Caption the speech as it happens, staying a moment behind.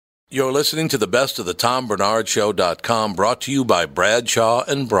You're listening to the best of the TomBernardShow.com, brought to you by Bradshaw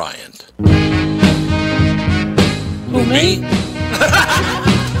and Bryant. Who, me?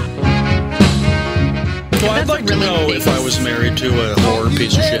 Well, I'd like to know if I was married to a whore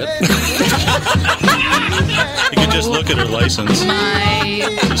piece of shit. You could just look at her license.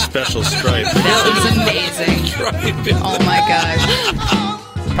 It's a special stripe. That was amazing. Oh my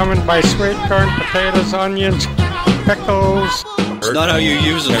gosh. Coming by sweet corn, potatoes, onions, pickles. It's not how you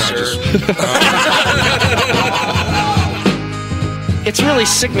use them, sir. It's really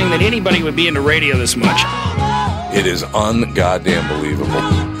sickening that anybody would be into radio this much. It is un-goddamn believable.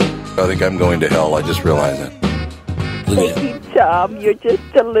 I think I'm going to hell. I just realized that. Thank you, Tom. You're just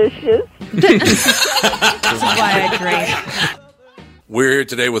delicious. This is why I drink. We're here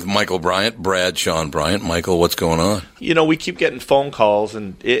today with Michael Bryant, Bradshaw and Bryant. Michael, what's going on? You know, we keep getting phone calls,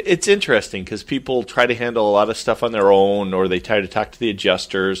 and it's interesting because people try to handle a lot of stuff on their own, or they try to talk to the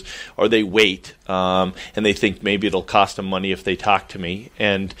adjusters, or they wait, and they think maybe it'll cost them money if they talk to me.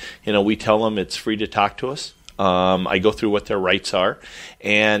 And, you know, we tell them it's free to talk to us. I go through what their rights are,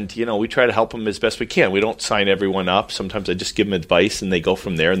 and, you know, we try to help them as best we can. We don't sign everyone up. Sometimes I just give them advice, and they go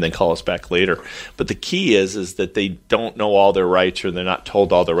from there and then call us back later. But the key is that they don't know all their rights, or they're not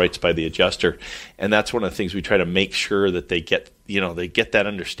told all their rights by the adjuster. And that's one of the things we try to make sure that they get, you know, they get that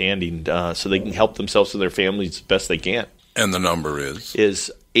understanding so they can help themselves and their families as best they can. And the number is?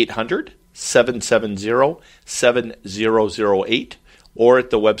 Is 800-770-7008. Or at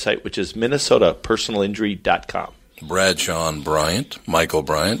the website, which is minnesotapersonalinjury.com. Bradshaw and Bryant, Michael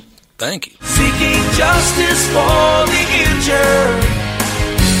Bryant, thank you. Seeking justice for the injured,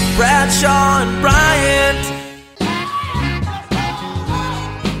 Bradshaw and Bryant.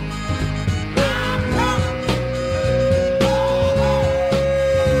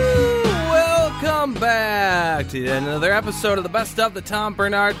 Welcome back to another episode of the Best of the Tom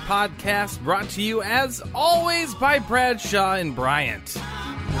Bernard Podcast, brought to you, as always, by Bradshaw and Bryant.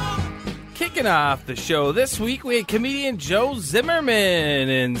 Kicking off the show this week, we had comedian Joe Zimmerman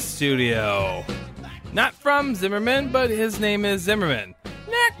in studio. Not from Zimmerman, but his name is Zimmerman.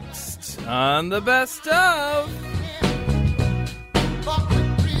 Next on the Best of...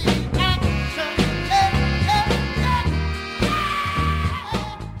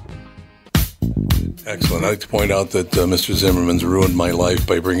 Excellent. I'd like to point out that Mr. Zimmerman's ruined my life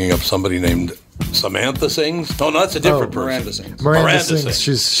by bringing up somebody named Samantha Sings. Oh, no, that's a different person. Miranda Sings. Miranda Sings.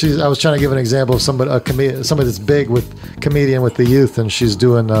 She's. I was trying to give an example of somebody that's big with comedian with the youth, and she's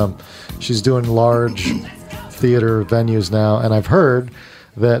doing large theater venues now. And I've heard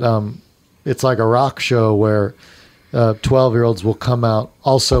that it's like a rock show where 12-year-olds will come out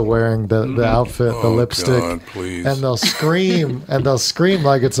also wearing the outfit, the lipstick, God, please. and they'll scream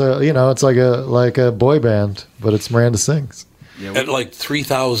like it's like a boy band, but it's Miranda Sings. At like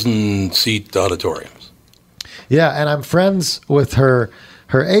 3,000 seat auditoriums. Yeah, and I'm friends with her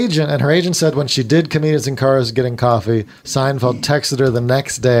agent, and her agent said when she did Comedians in Cars Getting Coffee, Seinfeld texted her the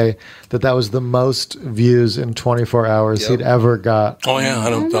next day that was the most views in 24 hours he'd ever got. Oh, yeah, I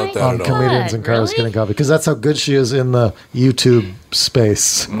don't doubt that on at all. Comedians in Cars Getting Coffee, because that's how good she is in the YouTube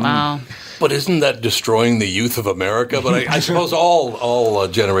space. Wow. But isn't that destroying the youth of America? But I suppose all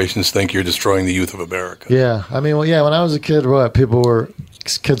generations think you're destroying the youth of America. Yeah, I mean, when I was a kid,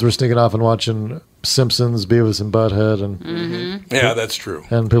 kids were sneaking off and watching Simpsons, Beavis and Butthead, and Yeah, that's true.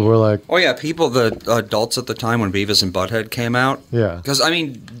 And people were like, "Oh yeah, the adults at the time when Beavis and Butthead came out." Yeah, because I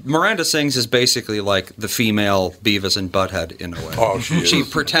mean, Miranda Sings is basically like the female Beavis and Butthead in a way. Oh, she is. She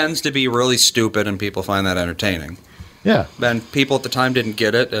pretends to be really stupid, and people find that entertaining. Yeah, and people at the time didn't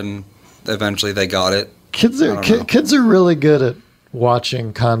get it, and eventually they got it. Kids are really good at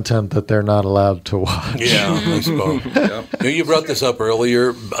watching content that they're not allowed to watch. Yeah, I suppose. Yep. You brought this up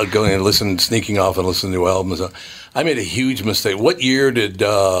earlier, going and sneaking off and listening to albums. I made a huge mistake. What year did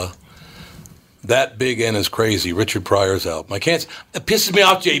That Big N Is Crazy, Richard Pryor's album? It pisses me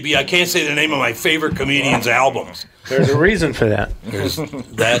off, JB. I can't say the name of my favorite comedian's albums. There's a reason for that. There's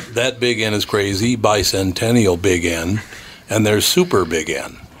that Big N Is Crazy, Bicentennial Big N, and there's Super Big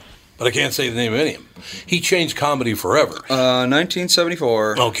N. But I can't say the name of any of them. He changed comedy forever.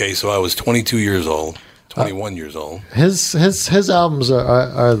 1974. Okay, so I was 22 years old, 21 years old. His albums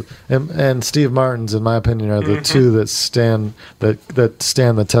are and Steve Martin's, in my opinion, are the two that stand the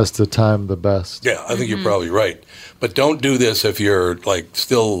test of time the best. Yeah, I think you're probably right. But don't do this if you're like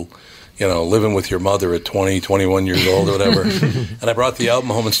still, living with your mother at 20, 21 years old or whatever. And I brought the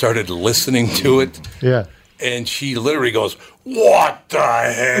album home and started listening to it. Yeah. And she literally goes, what the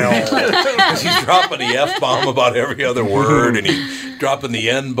hell? Because he's dropping the F-bomb about every other word, and he's dropping the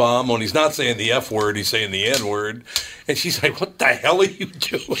N-bomb. When he's not saying the F word, he's saying the N word. And she's like, what the hell are you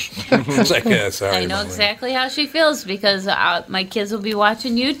doing? It's like, yeah, sorry. I know exactly how she feels because my kids will be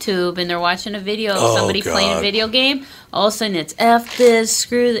watching YouTube and they're watching a video of somebody playing a video game. All of a sudden it's F this,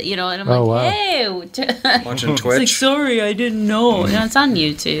 screw that, and I'm like, hey. Watching Twitch? It's like, sorry, I didn't know. It's on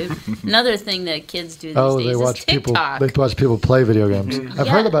YouTube. Another thing that kids do these days is TikTok. They watch people play video games. I've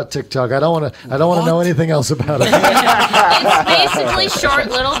heard about TikTok. I don't want to know anything else about it. It's basically short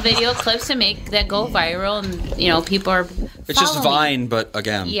little video clips that go viral, and people are. It's just Vine, but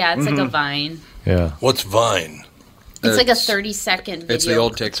again. Yeah, it's like a Vine. Yeah. What's Vine? It's like a 30-second video. It's the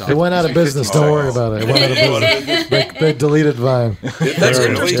old TikTok. It went out of business. Don't worry about it. It went out of business. They deleted Vine. That's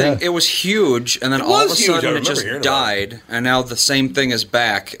interesting. Yeah. It was huge, and then all of a sudden it just died, and now the same thing is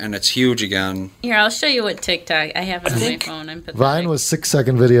back, and it's huge again. Here, I'll show you what TikTok. I have it on my phone. Vine was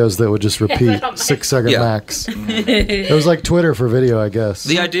 6-second videos that would just repeat 6-second max. It was like Twitter for video, I guess.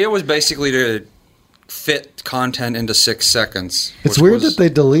 The idea was basically to fit content into 6 seconds. It's weird that they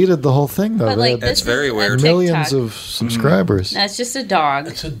deleted the whole thing, though. It's very weird. Millions of subscribers. That's just a dog.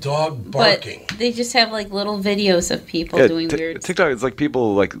 It's a dog barking. But they just have little videos of people doing weird. TikTok is like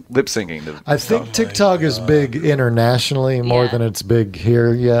people lip syncing. I think TikTok is big internationally more than it's big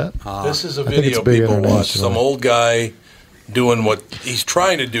here yet. This is a video people watch. Some old guy doing what he's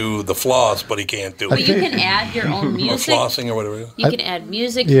trying to do, the floss, but he can't do it. But you can add your own music. Or flossing or whatever. You can add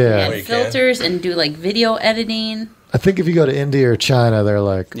music, you can add filters, and do video editing. I think if you go to India or China, they're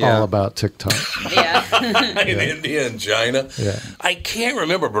all about TikTok. In India and China. Yeah. I can't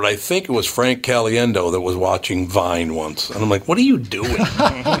remember, but I think it was Frank Caliendo that was watching Vine once. And I'm like, what are you doing?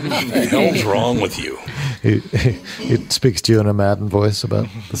 What the hell's wrong with you? He speaks to you in a Madden voice about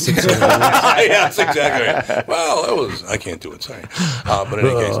the 6 Yeah, that's exactly right. Well, I can't do it, sorry. But in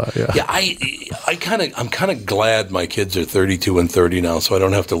any case, I'm kind of glad my kids are 32 and 30 now, so I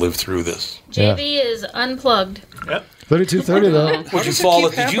don't have to live through this. JB is unplugged. Yep. 32-30 though.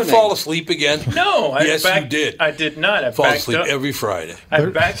 Did you fall asleep again? No, yes, you did. I did not. I fall backed asleep up. every Friday. I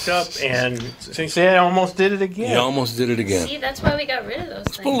backed up and I almost did it again. You almost did it again. See, that's why we got rid of those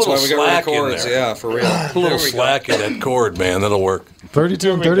things. Put a little slack in there. Yeah, for real. Put a little slack in that cord, man. That'll work.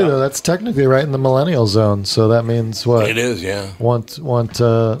 32 and 30 though. That's technically right in the millennial zone. So that means what? It is, yeah. Want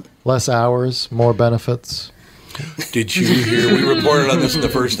less hours, more benefits. Did you hear? We reported on this in the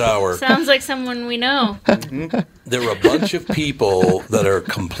first hour. Sounds like someone we know. There are a bunch of people that are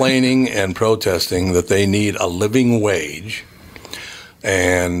complaining and protesting that they need a living wage.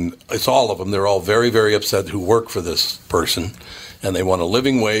 And it's all of them. They're all very, very upset who work for this person. And they want a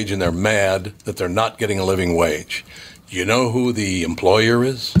living wage, and they're mad that they're not getting a living wage. You know who the employer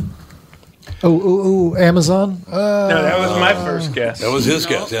is? Amazon? No, that was my first guess. That was his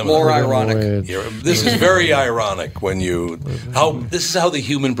guess. Amazon. More ironic. This is very ironic when this is how the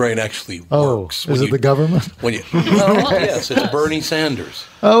human brain actually works. Is it the government? Yes, it's Bernie Sanders.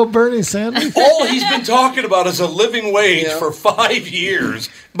 Oh, Bernie Sanders. All he's been talking about is a living wage for 5 years,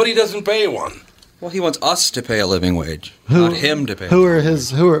 but he doesn't pay one. Well, he wants us to pay a living wage, not him to pay. Who are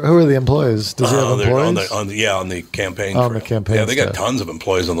the employees? Does he have employees? On the campaign. On the campaign. Yeah, they got tons of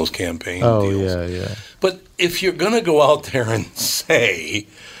employees on those campaign deals. Yeah. But if you're going to go out there and say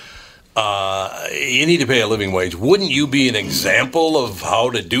you need to pay a living wage, wouldn't you be an example of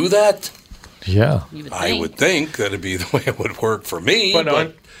how to do that? Yeah, I would think that'd be the way it would work for me.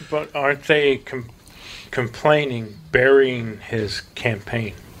 But aren't they complaining, burying his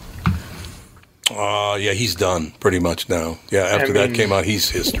campaign? Yeah, he's done pretty much now. Yeah, after that came out, he's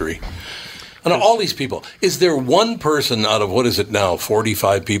history. And all these people, is there one person out of,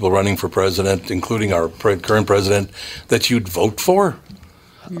 45 people running for president, including our current president, that you'd vote for?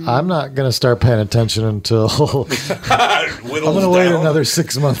 I'm not going to start paying attention until I'm going to wait another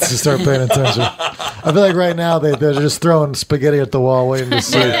 6 months to start paying attention. I feel like right now they're just throwing spaghetti at the wall waiting to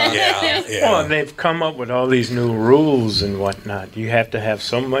see. Yeah. Well, they've come up with all these new rules and whatnot. You have to have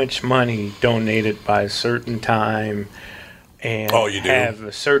so much money donated by a certain time and have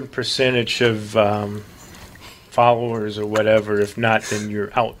a certain percentage of followers or whatever. If not, then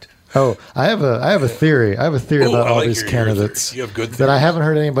you're out. Oh, I have a theory. I have a theory about all these candidates you have good that I haven't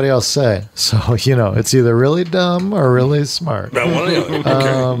heard anybody else say. So, it's either really dumb or really smart.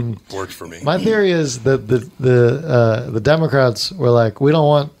 Okay. Works for me. My theory is that the Democrats were like, we don't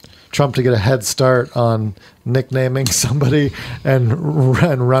want Trump to get a head start on nicknaming somebody and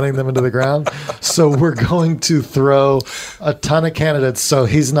running them into the ground. So we're going to throw a ton of candidates so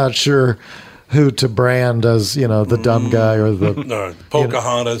he's not sure who to brand as the dumb guy or the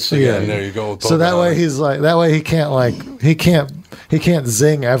Pocahontas. There you go. So that way he can't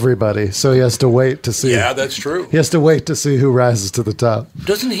zing everybody. So he has to wait to see. Yeah, that's true. He has to wait to see who rises to the top.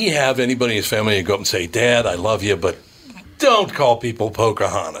 Doesn't he have anybody in his family who go up and say, "Dad, I love you, but don't call people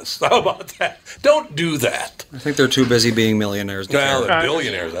Pocahontas"? How about that? Don't do that. I think they're too busy being millionaires. Well, they're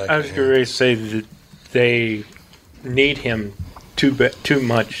billionaires. I was going to say that they need him too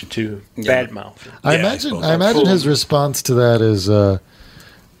much to badmouth. I imagine his response to that is,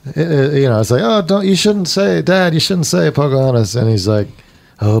 it's like, "Oh, you shouldn't say, Dad, you shouldn't say Pocahontas," and he's like,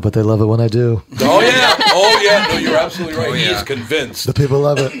 "Oh, but they love it when I do." Oh yeah, no, you're absolutely right. He is convinced the people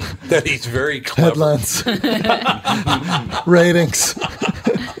love it. That he's very clever. Headlines, ratings.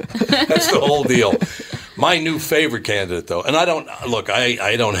 That's the whole deal. My new favorite candidate, though, and I don't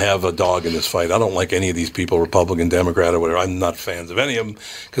have a dog in this fight. I don't like any of these people, Republican, Democrat, or whatever. I'm not fans of any of them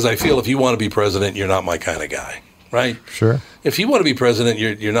because I feel if you want to be president, you're not my kind of guy, right? Sure. If you want to be president,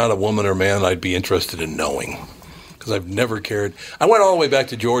 you're not a woman or man I'd be interested in knowing because I've never cared. I went all the way back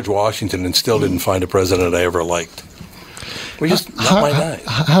to George Washington and still didn't find a president I ever liked. We're just not my guy.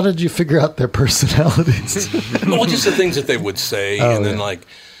 How did you figure out their personalities? Well, just the things that they would say, and then I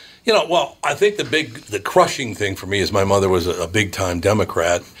think the crushing thing for me is my mother was a big-time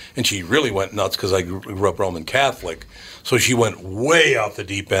Democrat, and she really went nuts because I grew up Roman Catholic. So she went way off the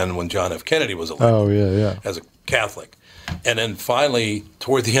deep end when John F. Kennedy was elected as a Catholic. And then finally,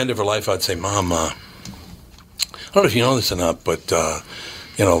 toward the end of her life, I'd say, "Mom, I don't know if you know this or not, but,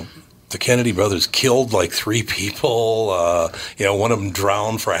 the Kennedy brothers killed like 3 people. One of them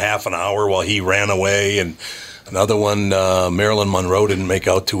drowned for half an hour while he ran away, and another one, Marilyn Monroe, didn't make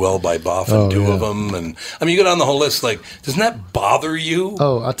out too well by boffing 2 of them. And I mean, you go down the whole list. Like, doesn't that bother you?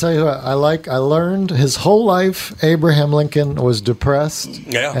 Oh, I'll tell you what. I learned his whole life Abraham Lincoln was depressed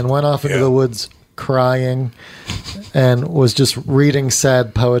and went off into the woods crying and was just reading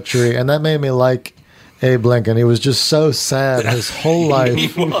sad poetry. And that made me like Abe Lincoln. He was just so sad his whole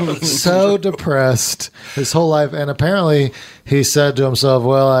life, so depressed his whole life. And apparently he said to himself,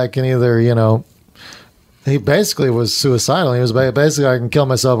 well, I can either, he basically was suicidal. He was basically, I can kill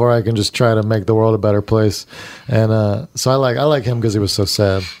myself or I can just try to make the world a better place. And so I like him because he was so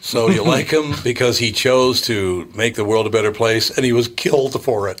sad. So you like him because he chose to make the world a better place and he was killed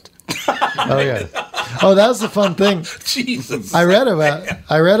for it. Oh yeah. Oh, that was the fun thing. Jesus. I read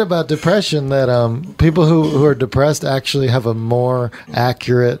about depression that people who are depressed actually have a more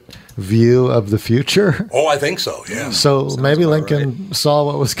accurate view of the future. Oh, I think so, yeah. So maybe Lincoln saw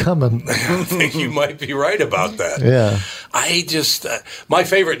what was coming. I think you might be right about that. Yeah. I just, my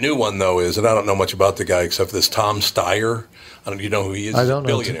favorite new one, though, is, and I don't know much about the guy except this Tom Steyer. You know who he is? I don't know.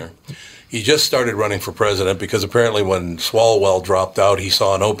 Billionaire. He just started running for president because apparently when Swalwell dropped out, he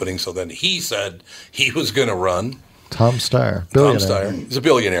saw an opening. So then he said he was going to run. Tom Steyer, billionaire. Tom Steyer. He's a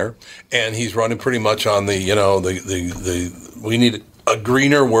billionaire, and he's running pretty much on the we need a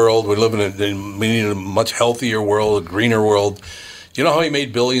greener world. We need a much healthier world, a greener world. Do you know how he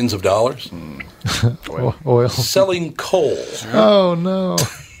made billions of dollars? Oil. Selling coal. Oh no!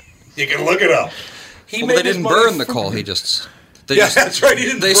 You can look it up. They didn't burn the coal. That's right.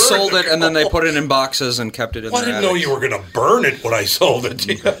 They sold it and then they put it in boxes and kept it in. Well, I didn't know you were going to burn it when I sold it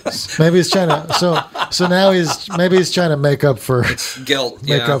to you. Maybe he's trying to. So now he's trying to make up for guilt.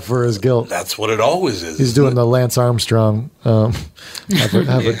 Make up for his guilt. That's what it always is. He's doing the Lance Armstrong. Have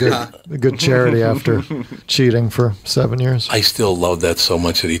a good charity after cheating for 7 years. I still love that so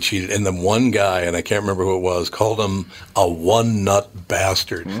much that he cheated. And the one guy, and I can't remember who it was, called him a one-nut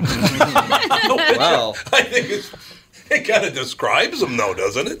bastard. Wow. I think it kind of describes him, though,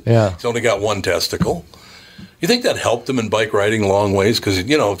 doesn't it? Yeah. He's only got one testicle. You think that helped him in bike riding long ways? Because,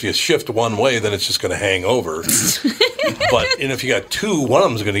 if you shift one way, then it's just going to hang over. But if you got two, one of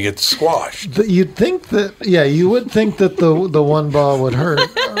them's going to get squashed. You'd think that, you would think that the one ball would hurt.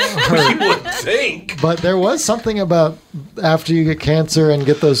 You would think. But there was something about after you get cancer and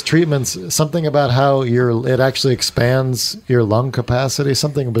get those treatments, something about how it actually expands your lung capacity.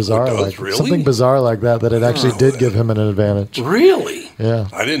 Something bizarre something bizarre like that it actually did give him an advantage. Really? Yeah.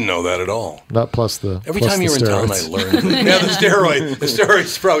 I didn't know that at all. Not plus the every time you were in town, I learned. The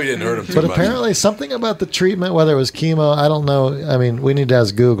steroids probably didn't hurt him too much. But apparently, something about the treatment, whether it was chemo, I don't know. I mean, we need to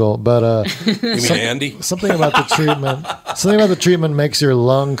ask Google. But you mean Andy? Something about the treatment. Something about the treatment makes your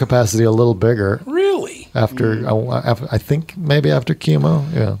lung capacity a little bigger. Really? After I think maybe after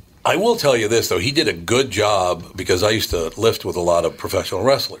chemo. Yeah. I will tell you this, though. He did a good job because I used to lift with a lot of professional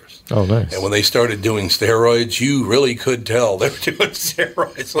wrestlers. Oh, nice. And when they started doing steroids, you really could tell they were doing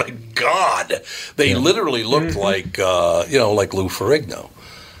steroids like God. They literally looked like, like Lou Ferrigno.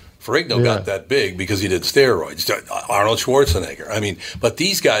 Ferrigno got that big because he did steroids. Arnold Schwarzenegger. I mean, but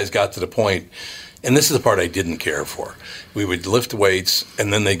these guys got to the point, and this is the part I didn't care for. We would lift weights,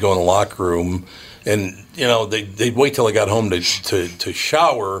 and then they'd go in the locker room, and they'd wait till I got home to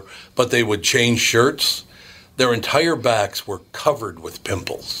shower, but they would change shirts. Their entire backs were covered with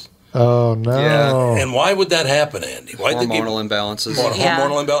pimples. Oh, no. Yeah. And why would that happen, Andy? Hormonal imbalances.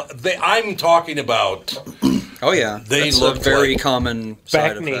 Hormonal imbalance. I'm talking about... Oh, yeah. They look a very common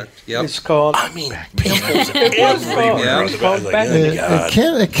side effect. Yep. It's called... pimples everywhere. It's called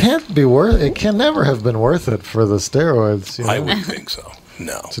It can't be worth... It can never have been worth it for the steroids. I wouldn't think so.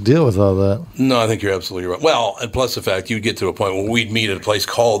 No. To deal with all that. No, I think you're absolutely right. Well, and plus the fact you'd get to a point where we'd meet at a place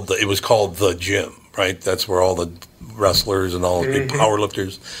called the gym, right? That's where all the wrestlers and all the big power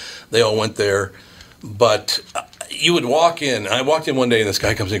lifters, they all went there. But you would walk in. I walked in one day, and this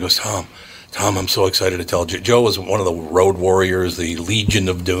guy comes in and goes, Tom, I'm so excited to tell you. Joe was one of the Road Warriors, the Legion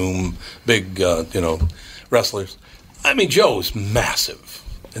of Doom, big, wrestlers. I mean, Joe's massive,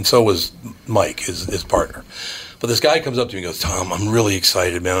 and so was Mike, his partner. But this guy comes up to me and goes, Tom, I'm really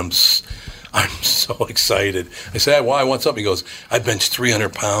excited, man. I'm so excited. I say, why? What's up? He goes, I benched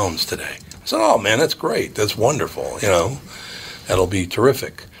 300 pounds today. I said, oh, man, that's great. That's wonderful. That'll be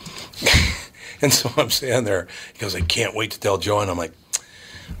terrific. And so I'm standing there. He goes, I can't wait to tell Joe. And I'm like,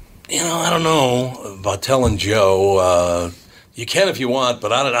 I don't know about telling Joe. You can if you want,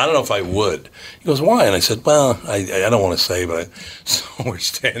 but I don't know if I would. He goes, why? And I said, well, I don't want to say, but so we're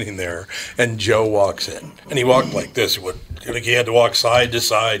standing there, and Joe walks in. And he walked like this. He had to walk side to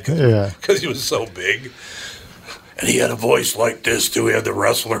side because he was so big. And he had a voice like this, too. He had the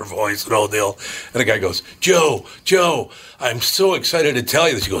wrestler voice and all deal. And the guy goes, Joe, I'm so excited to tell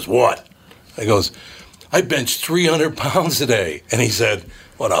you this. He goes, what? I goes, I benched 300 pounds today. And he said,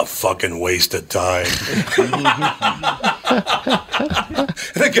 what a fucking waste of time. And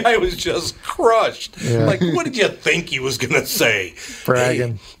the guy was just crushed. Yeah. Like, what did you think he was going to say?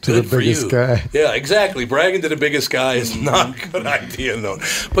 Bragging to the biggest guy. Yeah, exactly. Bragging to the biggest guy is not a good idea, no.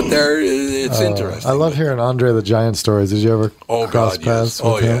 But it's interesting. I love hearing Andre the Giant stories. Did you ever cross paths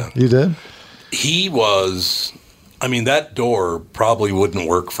with him? You did? He was... I mean, that door probably wouldn't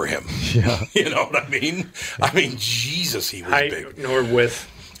work for him. Yeah. You know what I mean? I mean, Jesus, he was big. Nor width.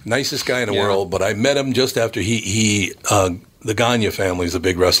 Nicest guy in the world, but I met him just after the Gagne family is a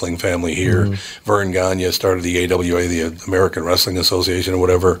big wrestling family here. Mm-hmm. Vern Gagne started the AWA, the American Wrestling Association or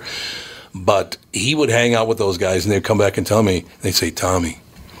whatever. But he would hang out with those guys, and they'd come back and tell me, they'd say, Tommy,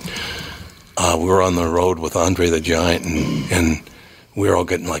 we were on the road with Andre the Giant, and we were all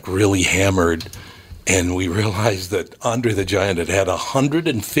getting like really hammered. And we realized that Andre the Giant had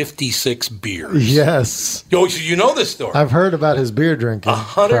 156 beers. Yes. Yo, you know this story. I've heard about his beer drinking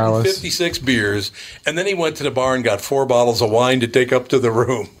 156 beers. And then he went to the bar and got 4 bottles of wine to take up to the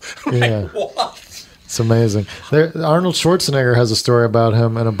room. Yeah. What? It's amazing. Arnold Schwarzenegger has a story about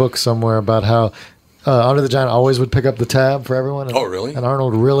him in a book somewhere about how Andre the Giant always would pick up the tab for everyone. And, oh, really? And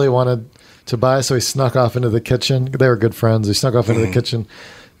Arnold really wanted to buy, so he snuck off into the kitchen. They were good friends. He snuck off into the kitchen.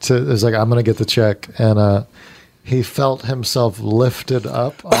 It was like, I'm going to get the check. And he felt himself lifted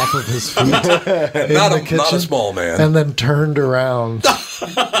up off of his feet not a small man. And then turned around.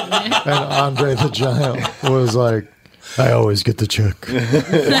 And Andre the Giant was like, I always get the check.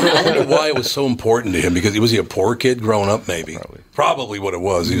 I wonder why it was so important to him. Because was he a poor kid growing up, maybe? Probably what it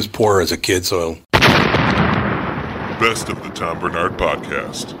was. He was poor as a kid, so... Best of the Tom Bernard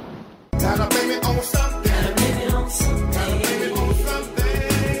Podcast.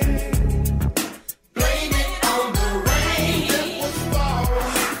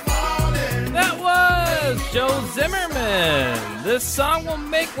 Joe Zimmerman. This song will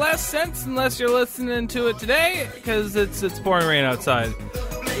make less sense unless you're listening to it today, because it's pouring rain outside.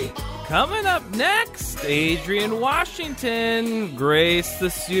 Coming up next, Adrian Washington graced the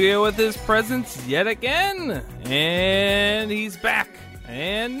studio with his presence yet again, and he's back.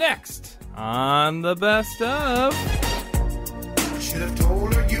 And next on the best of, should have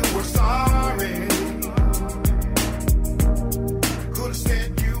told her you were sorry. Could have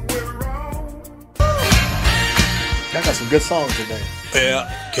said you were wrong. I got some good songs today.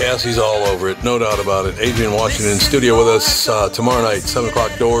 Yeah, Cassie's all over it, no doubt about it. Adrian Washington in studio with us tomorrow night, 7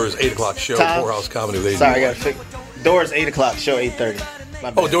 o'clock Doors, 8 o'clock show, Poorhouse Comedy with Adrian. Sorry, I got to fix. Doors, 8 o'clock, show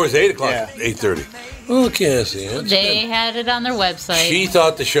 8:30. Oh, Doors, 8 o'clock, 8:30. Oh, Cassie. They had it on their website. She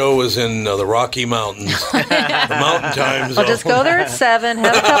thought the show was in the Rocky Mountains. The mountain time zone. Well, just go there at 7,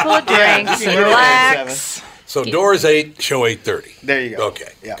 have a couple of drinks, and relax. So Doors 8, show 8:30. There you go.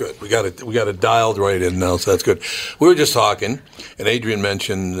 Okay, good. We got it dialed right in now, so that's good. We were just talking, and Adrian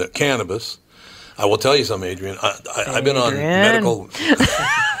mentioned cannabis. I will tell you something, Adrian. I've been on medical.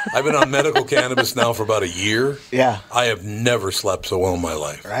 I've been on medical cannabis now for about a year. Yeah. I have never slept so well in my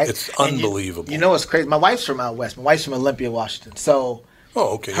life. Right? It's unbelievable. You know what's crazy? My wife's from out west. My wife's from Olympia, Washington. So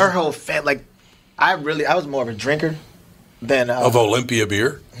okay. Her whole family, like, I was more of a drinker than... of Olympia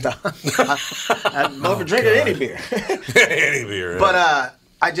beer? No. I'm more of a drinker than any beer. Any beer. But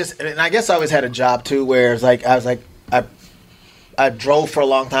I guess I always had a job, too, where I drove for a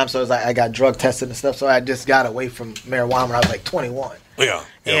long time, so I got drug tested and stuff, so I just got away from marijuana when I was like 21. Yeah.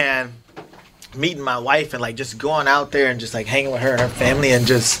 And meeting my wife and like just going out there and just like hanging with her and her family and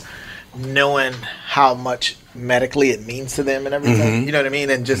just knowing how much medically it means to them and everything. You know what I mean?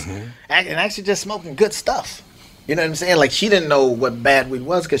 And just actually just smoking good stuff. You know what I'm saying? Like, she didn't know what bad weed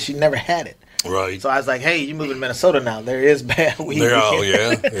was because she never had it. Right. So I was like, hey, you moving to Minnesota now. There is bad weed.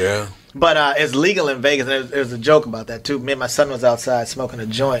 Yeah. But it's legal in Vegas, and there's a joke about that, too. Me and my son was outside smoking a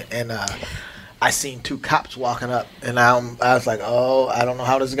joint, and I seen 2 cops walking up, and I was like, oh, I don't know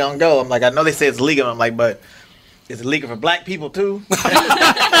how this is going to go. I'm like, I know they say it's legal. I'm like, but is it legal for black people, too?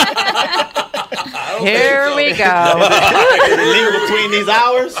 Here we go. Is it legal between these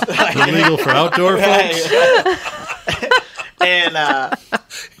hours? Illegal for outdoor folks? And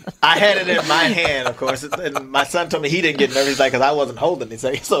I had it in my hand, of course. And my son told me he didn't get nervous. He's like, because I wasn't holding it,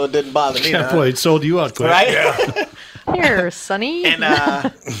 so it didn't bother me. Yeah, boy, it sold you out quick. Right? Yeah. Here, Sonny. And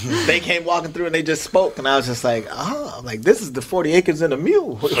they came walking through and they just spoke. And I was just like, I'm like, this is the 40 acres and a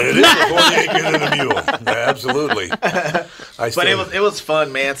mule. It is the 40 acres and a mule. Yeah, absolutely. But it was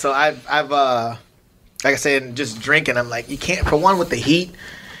fun, man. So I've like I said, just drinking, I'm like, you can't, for one, with the heat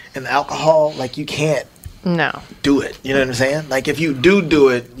and the alcohol, like, you can't do it. You know what I'm saying? Like, if you do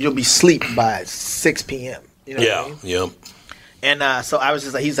it, you'll be asleep by 6 p.m. You know what I mean? Yeah. And so I was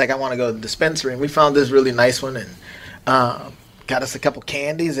just like, he's like, I want to go to the dispensary. And we found this really nice one and got us a couple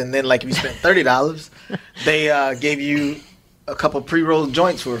candies. And then, like, if you spent $30, they gave you a couple pre-rolled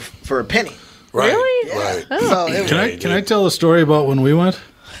joints for a penny. Right. Really? Yeah. Right. So Can I tell a story about when we went?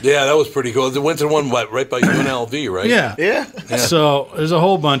 Yeah, that was pretty cool. They went to the one right by UNLV, right? Yeah. So there's a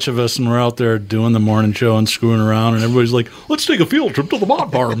whole bunch of us, and we're out there doing the morning show and screwing around, and everybody's like, let's take a field trip to the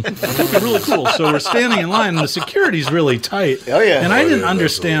Mod Farm. It's really cool. So we're standing in line, and the security's really tight. Oh, yeah. And I didn't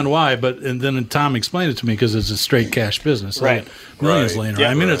understand why, and then Tom explained it to me because it's a straight cash business. Right. Millions laying around.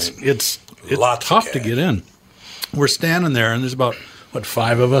 I mean, it's tough to get in. We're standing there, and there's about,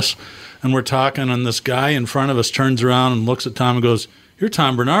 5 of us, and we're talking, and this guy in front of us turns around and looks at Tom and goes, "You're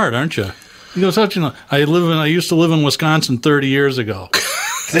Tom Bernard, aren't you?" He goes, "How'd you know? I used to live in Wisconsin 30 years ago."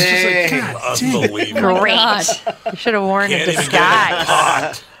 Dang. Unbelievable. Great. You should have worn a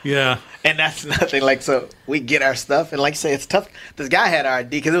disguise. Yeah. And that's nothing. Like, so we get our stuff, and like you say, it's tough. This guy had our ID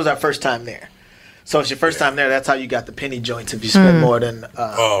because it was our first time there. So it's your first time there. That's how you got the penny joints if you spend more than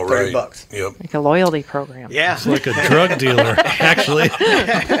 $30. Yep. Like a loyalty program. Yeah. It's like a drug dealer, actually.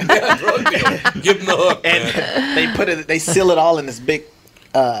 Drug dealer. Give them the hook, and they seal it all in this big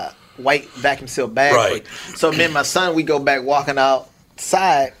white vacuum sealed bag. Right. So me and my son, we go back walking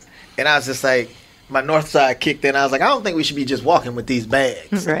outside, and I was just like, my north side kicked in. I was like, I don't think we should be just walking with these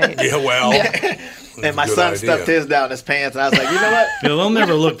bags. Right. Yeah, well. And my son stuffed his down his pants, and I was like, you know what? Yeah, they'll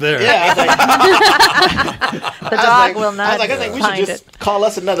never look there. Yeah, I was like, The dog will not. I think we should just call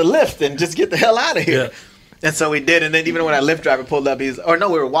us another Lyft and just get the hell out of here. Yeah. And so we did. And then even when our Lyft driver pulled up, we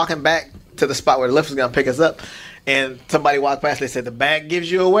were walking back to the spot where the Lyft was going to pick us up. And somebody walked past. They said, the bag gives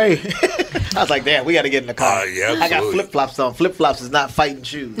you away. I was like, damn, we got to get in the car. Yeah, I got flip-flops on. Flip-flops is not fighting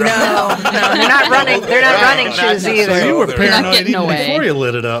shoes. No, they're not running. They're not running shoes either. So you were paranoid even before you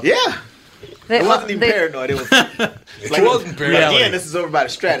lit it up. Yeah. It wasn't even paranoid. It was it wasn't paranoid. Again, this is over by the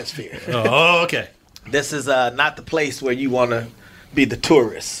stratosphere. Oh, okay. This is not the place where you want to be the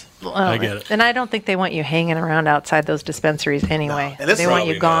tourist. Well, I get it. And I don't think they want you hanging around outside those dispensaries anyway. No. They want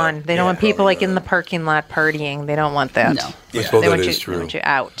you gone. They don't want people like in the parking lot partying. They don't want that. No. I suppose They that want is you, true. They want you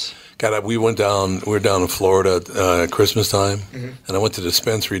out. God, we were down in Florida at Christmas time, and I went to the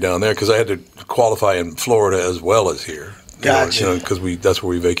dispensary down there because I had to qualify in Florida as well as here. Gotcha. Because that's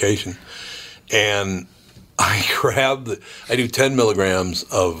where we vacation. And I I do 10 milligrams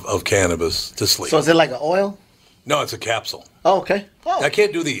of cannabis to sleep. So is it like an oil? No, it's a capsule. Oh, okay. Oh. I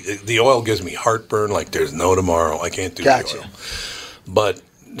can't do the oil gives me heartburn like there's no tomorrow. I can't do the oil. But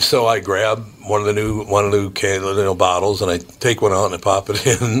so I grab one of the new bottles and I take one out and I pop it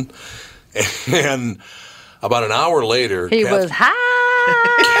in. And about an hour later, He was high.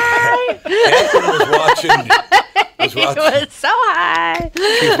 Catherine was watching. He was so high.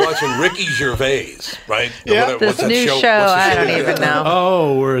 She was watching Ricky Gervais, right? Yeah. This new show, I don't even know.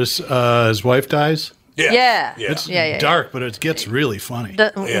 Oh, where his wife dies? Yeah. It's dark, but it gets really funny.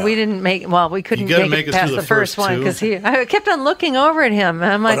 We didn't make. Well, we couldn't make it past the first one because I kept on looking over at him,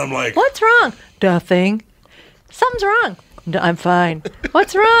 and I'm like, "What's wrong? Nothing. Something's wrong. I'm fine.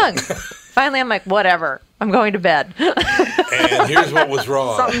 What's wrong?" Finally, I'm like, "Whatever. I'm going to bed." And here's what was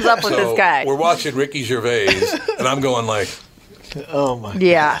wrong. Something's up with this guy. We're watching Ricky Gervais, and I'm going like, "Oh my!"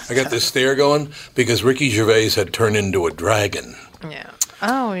 Yeah. I got this stare going because Ricky Gervais had turned into a dragon. Yeah.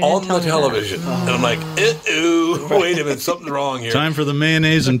 Oh, on the television. And I'm like, ooh, wait a minute, something's wrong here. Time for the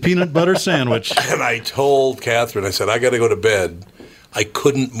mayonnaise and peanut butter sandwich. And I told Catherine, I said, I got to go to bed. I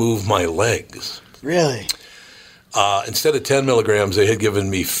couldn't move my legs. Really? Instead of 10 milligrams, they had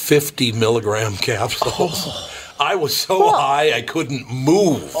given me 50 milligram capsules. I was so high, I couldn't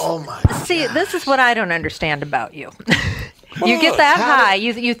move. Oh, my God. See, this is what I don't understand about you. You get that high.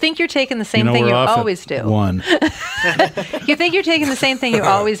 You think you're taking the same thing you always do. You think you're taking the same thing you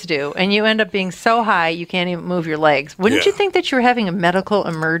always do, and you end up being so high you can't even move your legs. Wouldn't you think that you're having a medical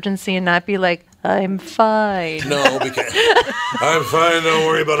emergency and not be like, I'm fine? No, because I'm fine. Don't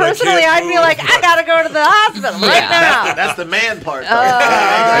worry about it. Personally, I'd be like, I gotta go to the hospital right now. That's the man part.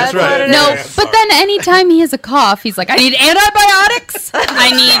 That's right. No, but then anytime he has a cough, he's like, I need antibiotics.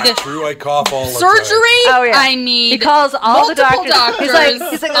 I need not true. I cough all the surgery. time. Oh, yeah. I need. He calls all the doctors.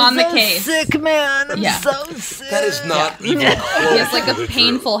 He's like I'm on the so case. Sick, man. I'm so sick. That is not even close. He has like a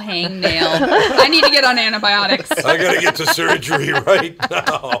painful hangnail. I need to get on antibiotics. I gotta get to surgery right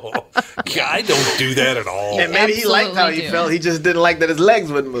now. I don't do that at all. And maybe he liked how he felt. He just didn't like that his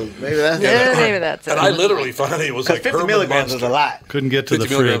legs wouldn't move. Maybe that's maybe that's it. And I literally finally it was like 50 milligrams is a lot. Couldn't get to the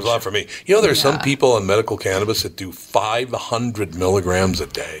 50 milligrams fridge. is a lot for me. You know, there's some people on medical cannabis that do 500 milligrams a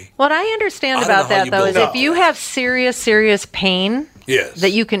day. What I understand about that though is if you have serious pain,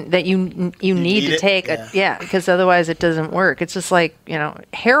 that you need to take because otherwise it doesn't work. It's just like,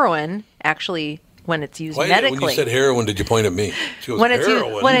 heroin actually when it's used medically. When you said heroin, did you point at me? She goes, when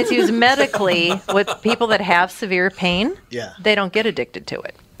heroin. When it's used medically with people that have severe pain, they don't get addicted to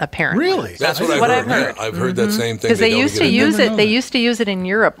it. Apparently, really, that's what I've heard. Yeah, I've heard that same thing. Because they used to use it. They used to use it in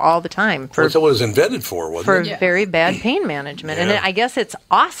Europe all the time. That's what it was invented for, wasn't it? For very bad pain management, and I guess it's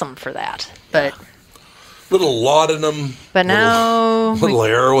awesome for that. But little laudanum. But now little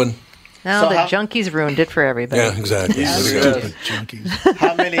heroin. Now the junkies ruined it for everybody. Yeah, exactly. Stupid junkies.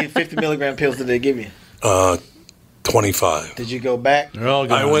 How many 50 milligram pills did they give you? 25. Did you go back? They're all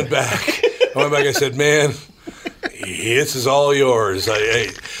gone. I went back. I said, man, this is all yours.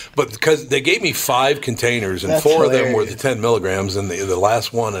 But because they gave me 5 containers, and 4 of them were the 10 milligrams, and the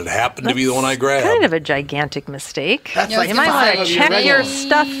last one had happened to be the one I grabbed. Kind of a gigantic mistake. That's you might want to check your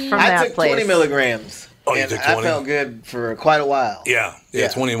stuff from that took place. 20 milligrams. Oh, you took 20? I felt good for quite a while. Yeah,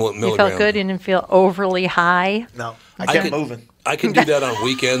 20 milligrams. You felt good? You didn't feel overly high? No, I kept moving. I can do that on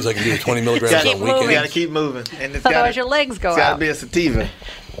weekends. I can do the 20 milligrams on weekends. You got to keep moving. And it's otherwise your legs go out. It's got to be a sativa.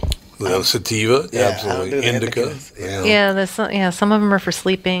 Sativa, absolutely. Indica. Some of them are for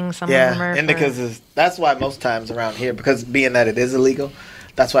sleeping. Some of them are indicas that's why most times around here, because being that it is illegal,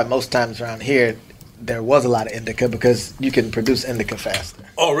 that's why most times around here there was a lot of indica because you can produce indica faster.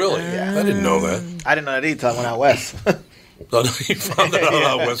 Oh, really? Yeah. I didn't know that. I didn't know that either until I went out west. You found that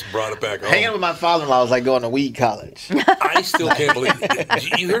out west and brought it back home. Hanging with my father-in-law was like going to weed college. I still can't believe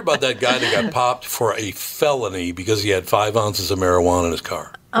it. You heard about that guy that got popped for a felony because he had 5 ounces of marijuana in his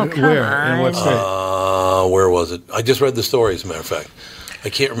car. Oh, come Where? on. In what state? Where was it? I just read the story, as a matter of fact. I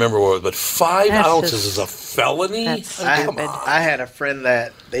can't remember where it was, but 5 ounces is a felony? I had a friend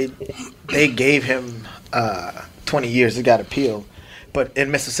that they gave him 20 years. He got appealed. But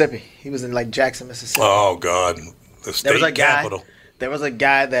in Mississippi. He was in like Jackson, Mississippi. Oh, God. The state capital. There was a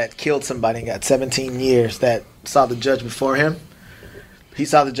guy that killed somebody and got 17 years that saw the judge before him. He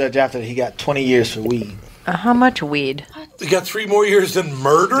saw the judge after that. He got 20 years for weed. How much weed? He got 3 more years than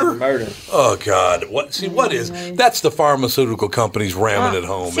murder? Oh, God. What is... That's the pharmaceutical companies ramming it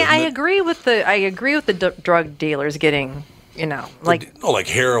home, See, I agree with the drug dealers getting... like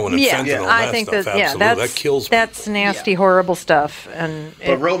heroin and fentanyl. I think stuff, that kills people. That's nasty, horrible stuff.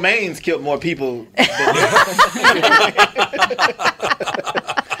 But romaines killed more people.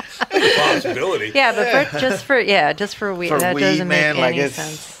 Possibility. Yeah, but just for weed, that doesn't make any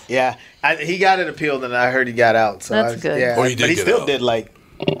sense. Yeah, he got it appealed, and I heard he got out. So that's good. Yeah, but he still did like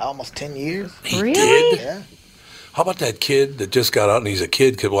almost 10 years. He did? Yeah. How about that kid that just got out? And he's a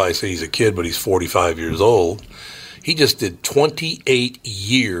kid. Well, I say he's a kid, but he's 45 years old. He just did 28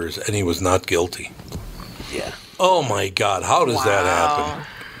 years, and he was not guilty. Yeah. Oh, my God. How does that happen?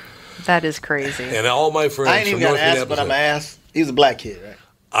 That is crazy. And all my friends I ain't even got ass, but I'm ass. He was a black kid, right?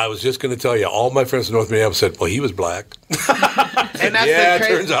 I was just going to tell you, all my friends in North Minneapolis said, well, he was black. And that's it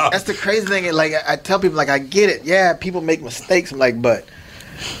turns out. That's the crazy thing. Like, I tell people, like, I get it. Yeah, people make mistakes. I'm like, but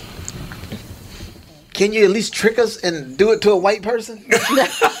can you at least trick us and do it to a white person? You know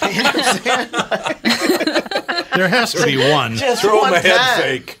what I'm saying? There has to be one. Just Throw one him a head time.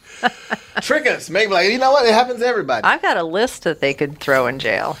 fake. Trick us. Maybe like, you know what? It happens to everybody. I've got a list that they could throw in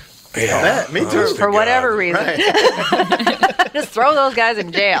jail. Yeah, me too. For whatever reason. Right. Just throw those guys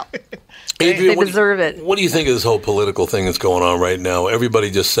in jail. Adrian, they deserve it. What do you think of this whole political thing that's going on right now? Everybody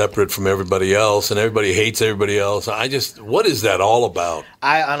just separate from everybody else, and everybody hates everybody else. What is that all about?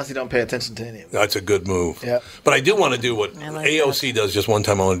 I honestly don't pay attention to any of it. That's a good move. Yeah. But I do want to do what AOC does just one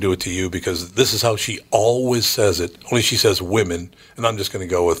time. I want to do it to you because this is how she always says it. Only she says women, and I'm just going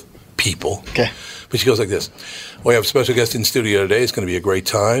to go with people. Okay. But she goes like this. We have a special guest in studio today. It's going to be a great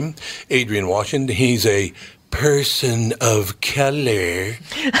time. Adrian Washington. He's a person of color.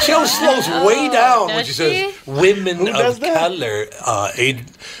 She always slows way down when she says women of color.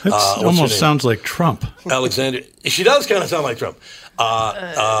 That almost sounds like Trump. Alexander. She does kind of sound like Trump.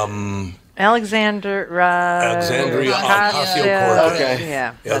 Alexandria Ocasio-Cortez. Okay.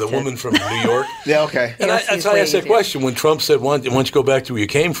 Yeah. Yeah, the woman from New York. Yeah, okay. And that's how I asked that question. When Trump said, why don't you go back to where you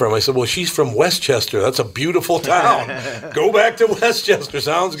came from? I said, well, she's from Westchester. That's a beautiful town. Go back to Westchester.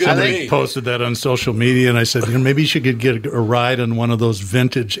 Sounds good to me. Posted that on social media, and I said, maybe she could get a ride on one of those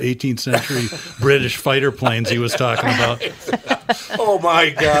vintage 18th century British fighter planes he was talking about. Oh,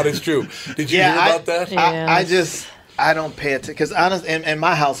 my God, it's true. Did you hear about that? I don't pay attention because honestly, in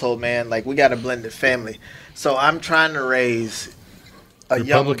my household, man, like we got a blended family, so I'm trying to raise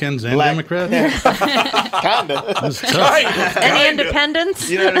Republicans and Democrats. Kinda. Any independents?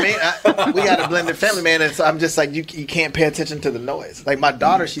 You know what I mean? We got a blended family, man, and so I'm just like you can't pay attention to the noise. Like my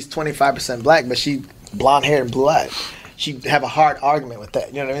daughter, she's 25% black, but she blonde hair and blue eyed. She'd have a hard argument with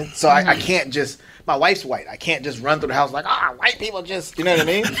that. You know what I mean? So I can't just. My wife's white. I can't just run through the house like, white people just, you know what I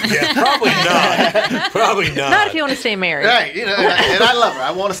mean? Yeah, probably not. Probably not. Not if you want to stay married. Right. You know, and I love her.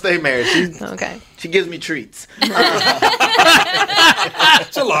 I want to stay married. She gives me treats. It's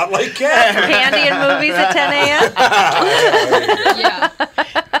a lot like Kat. Candy and movies at 10 a.m. Yeah.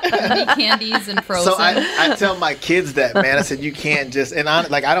 Candies and Frozen. So I tell my kids that, man. I said, you can't just, and I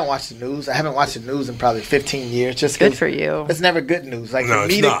don't watch the news. I haven't watched the news in probably 15 years. Just good for you. It's never good news. Like, no, for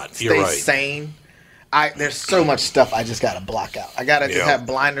me it's not. to stay You're right. sane, there's so much stuff I just got to block out. I got to just have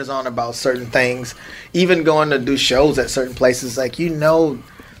blinders on about certain things. Even going to do shows at certain places, like,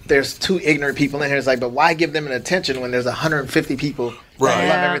 there's two ignorant people in here. It's like, but why give them an attention when there's 150 people that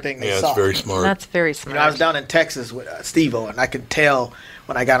love everything they saw? That's very smart. That's very smart. I was down in Texas with Steve-O, and I could tell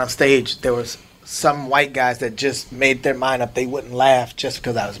when I got on stage, there was some white guys that just made their mind up they wouldn't laugh just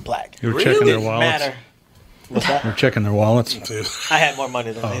because I was black. You were checking their wallets? Matter. What's that? They're checking their wallets. I had more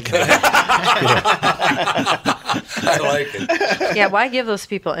money than they did. I like it. Yeah, why give those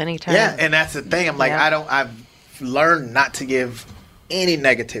people any time? Yeah, and that's the thing. I'm like, I've learned not to give any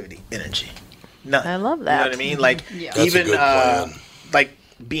negativity energy. None. I love that. You know what I mean? Like, even like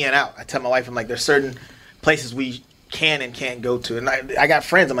being out. I tell my wife, I'm like, there's certain places we can and can't go to. And I got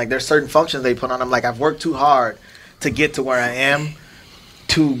friends. I'm like, there's certain functions they put on. I'm like, I've worked too hard to get to where I am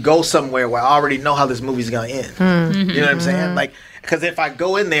to go somewhere where I already know how this movie's going to end. Mm-hmm. You know what I'm saying? Like, because if I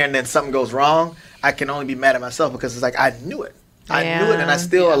go in there and then something goes wrong, I can only be mad at myself because it's like, I knew it. I knew it, and I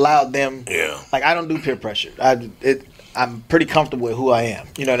still allowed them. Yeah. Like, I don't do peer pressure. I'm pretty comfortable with who I am.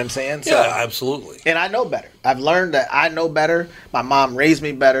 You know what I'm saying? So, yeah, absolutely. And I know better. I've learned that I know better. My mom raised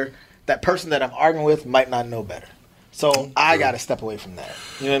me better. That person that I'm arguing with might not know better. So I got to step away from that.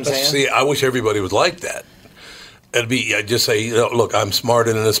 You know what I'm saying? See, I wish everybody was like that. I'd just say, look, I'm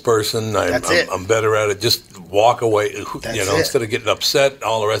smarter than this person. I'm better at it. Just walk away. Instead of getting upset,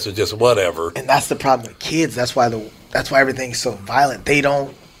 all the rest is just whatever. And that's the problem with kids. That's why everything's so violent.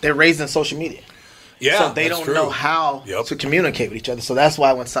 They're raised in social media. Yeah, so they don't know how to communicate with each other. So that's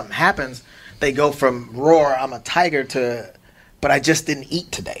why when something happens, they go from roar, I'm a tiger, to, but I just didn't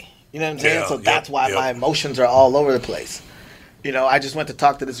eat today. You know what I'm saying? Yeah, so that's why my emotions are all over the place. You know, I just went to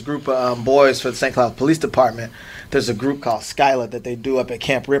talk to this group of boys for the St. Cloud Police Department. There's a group called Skyla that they do up at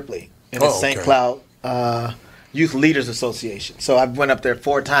Camp Ripley in the St. Cloud Youth Leaders Association. So I went up there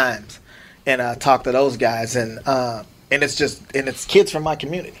 4 times and talked to those guys, and it's kids from my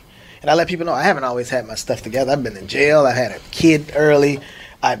community. And I let people know I haven't always had my stuff together. I've been in jail. I had a kid early.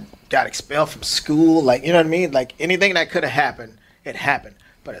 I got expelled from school. Like, you know what I mean? Like, anything that could have happened, it happened.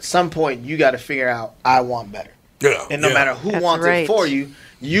 But at some point, you got to figure out, I want better. Yeah. And no matter who wants it for you,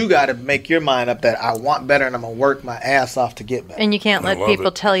 you got to make your mind up that I want better and I'm going to work my ass off to get better. And you can't let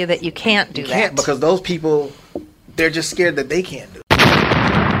people tell you that you can't do that. You can't, because those people, they're just scared that they can't do it.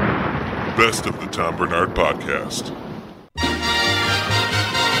 Best of the Tom Bernard Podcast.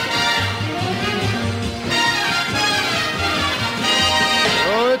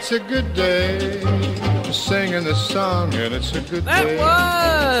 Oh, it's a good day to singing this song, and it's a good day.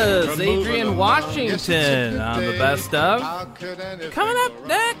 That was Adrian Washington on the Best of. Coming up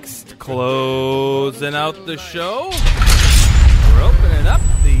next, closing out the show, we're opening up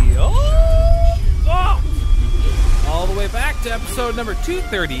the vault all the way back to episode number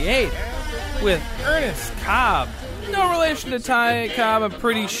 238 with Ernest Cobb. No relation to Ty Cobb, I'm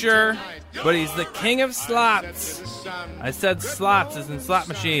pretty sure, but he's the king of slots. I said slots as in slot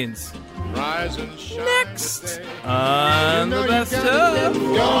machines. Next on the Best of. If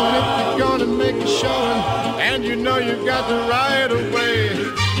you're gonna make a showing, and you know you got the right of way,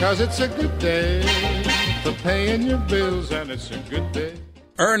 'cause it's a good day for paying your bills, and it's a good day.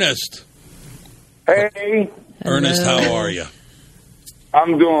 Ernest. Hey. Ernest, how are you?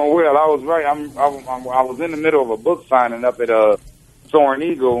 I'm doing well. I was right. I was in the middle of a book signing up at Soaring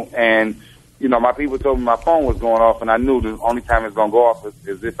Eagle, and you know, my people told me my phone was going off, and I knew the only time it's going to go off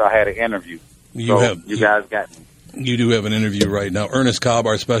is if I had an interview. You guys got me. You do have an interview right now. Ernest Cobb,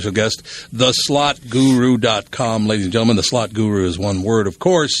 our special guest, theslotguru.com, ladies and gentlemen. The Slot Guru is one word, of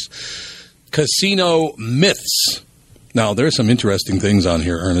course. Casino myths. Now, there's some interesting things on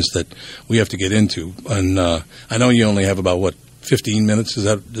here, Ernest, that we have to get into. And I know you only have about, 15 minutes? Is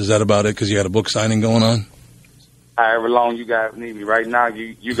that about it, because you got a book signing going on? However long you guys need me. Right now,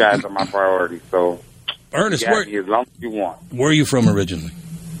 you guys are my priority. So, Ernest, as long as you want. Where are you from originally?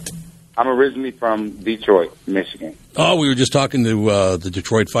 I'm originally from Detroit, Michigan. Oh, we were just talking to the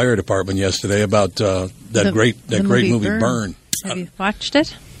Detroit Fire Department yesterday about that great movie Burn. Have you watched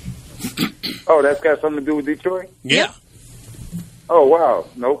it? Oh, that's got something to do with Detroit? Yeah. Oh, wow.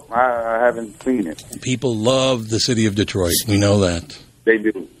 Nope, I haven't seen it. People love the city of Detroit. We know that. They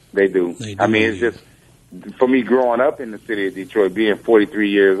do. I mean, it's just, for me growing up in the city of Detroit, being 43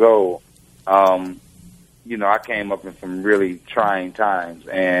 years old, you know, I came up in some really trying times,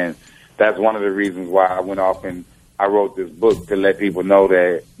 and that's one of the reasons why I went off and I wrote this book, to let people know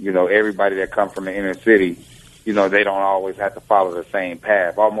that, you know, everybody that comes from the inner city, you know, they don't always have to follow the same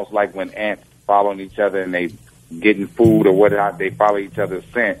path. Almost like when ants following each other and they getting food or whatnot, they follow each other's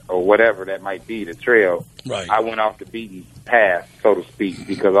scent or whatever that might be, the trail. Right. I went off the beaten path, so to speak,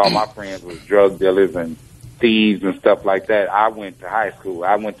 because all my friends was drug dealers and thieves and stuff like that. I went to high school.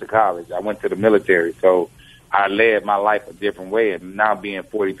 I went to college. I went to the military. So I led my life a different way. And now being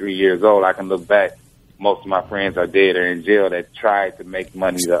 43 years old, I can look back. Most of my friends are dead or in jail that tried to make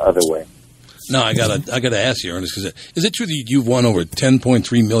money the other way. No, I gotta ask you, Ernest, is it true that you've won over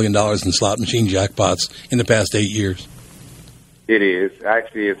 $10.3 million in slot machine jackpots in the past 8 years? It is.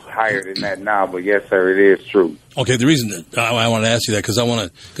 Actually, it's higher than that now, but yes, sir, it is true. Okay, the reason that I want to ask you that, because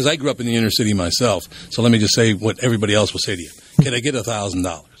I grew up in the inner city myself, so let me just say what everybody else will say to you. Can I get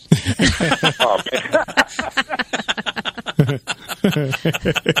 $1,000? Oh,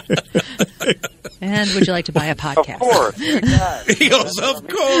 And would you like to buy a podcast? Of course. He goes, of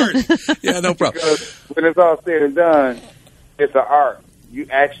course. Yeah, no problem. Because when it's all said and done, it's an art. You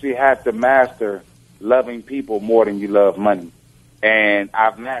actually have to master loving people more than you love money. And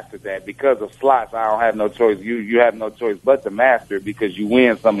I've mastered that. Because of slots, I don't have no choice. You have no choice but to master it, because you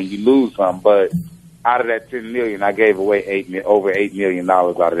win some and you lose some. But out of that $10 million, I gave away over $8 million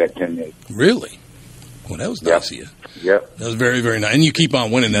out of that $10 million. Really? Well, that was nice of you. Yep. That was very, very nice. And you keep on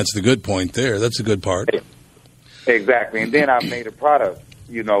winning. That's the good point there. That's a good part. Exactly. And then I made a product,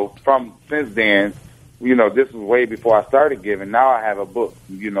 you know, since then. You know, this was way before I started giving. Now I have a book.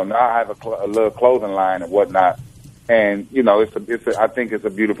 You know, now I have a little clothing line and whatnot. And you know, I think it's a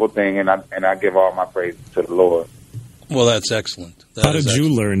beautiful thing, and I give all my praise to the Lord. Well, that's excellent. How did you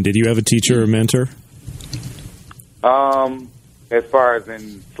learn? Did you have a teacher or mentor? As far as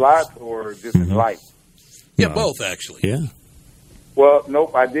in slots or just in life? Yeah, both actually. Yeah. Well,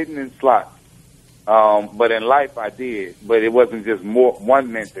 nope, I didn't in slots. But in life I did. But it wasn't just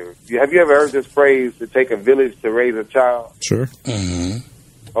one mentor. Have you ever heard this phrase, to take a village to raise a child? Sure. Mm-hmm.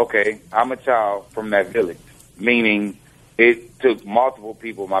 Okay, I'm a child from that village, meaning it took multiple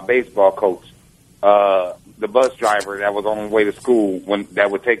people, my baseball coach, the bus driver that was on the way to school, that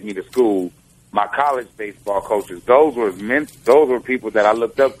would take me to school, my college baseball coaches. Those were people that I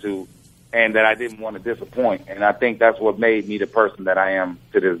looked up to and that I didn't want to disappoint. And I think that's what made me the person that I am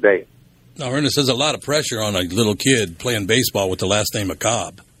to this day. Now, Ernest, there's a lot of pressure on a little kid playing baseball with the last name of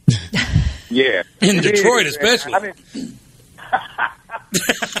Cobb. Yeah. In Detroit, especially. I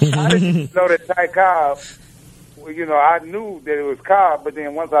didn't know that Ty Cobb, you know, I knew that it was Cobb, but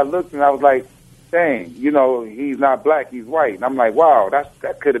then once I looked and I was like, thing. You know, he's not black, he's white. And I'm like, wow,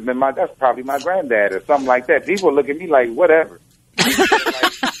 that could have been that's probably my granddad or something like that. People look at me like, whatever.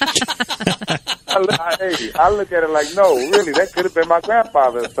 I look at it like, no, really, that could have been my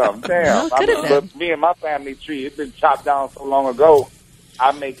grandfather or something. Damn. But me and my family tree, it's been chopped down so long ago,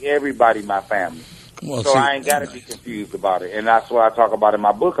 I make everybody my family. Well, so I ain't got to be confused about it. And that's what I talk about in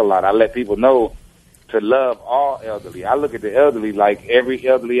my book a lot. I let people know to love all elderly. I look at the elderly like every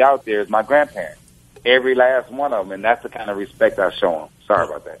elderly out there is my grandparent. Every last one of them. And that's the kind of respect I show them. Sorry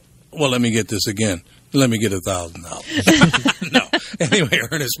about that. Well, let me get this again. Let me get $1,000. No. Anyway,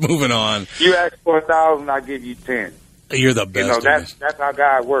 Ernest, moving on. You ask for $1,000, I give you 10. You're the best. You know, that's how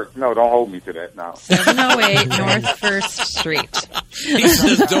God works. No, don't hold me to that now. 708 North First Street. He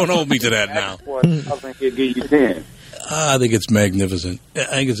says, don't hold me to that now. I think he'll give you 10. I think it's magnificent.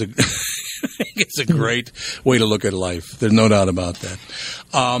 I think it's a great way to look at life. There's no doubt about that.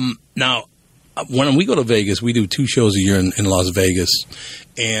 Now, when we go to Vegas, we do 2 shows a year in Las Vegas,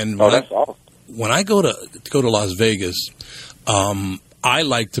 and that's awesome. When I go to Las Vegas, I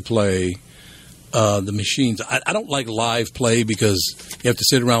like to play the machines. I don't like live play because you have to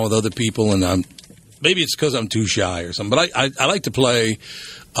sit around with other people, and maybe it's because I'm too shy or something. But I like to play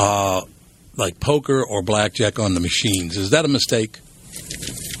like poker or blackjack on the machines. Is that a mistake?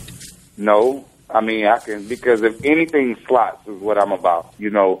 No. I mean, I can, because if anything, slots is what I'm about. You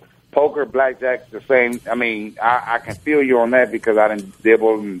know, poker, blackjack's the same. I mean, I can feel you on that because I done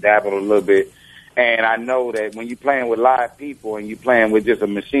dibble and dabble a little bit. And I know that when you're playing with live people and you're playing with just a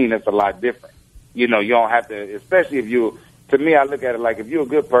machine, it's a lot different. You know, you don't have to, especially if to me, I look at it like if you're a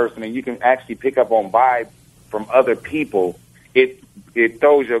good person and you can actually pick up on vibes from other people, it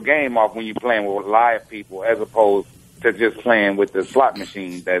throws your game off when you're playing with live people as opposed to just playing with the slot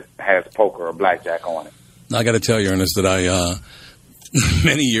machine that has poker or blackjack on it. I got to tell you, Ernest, that I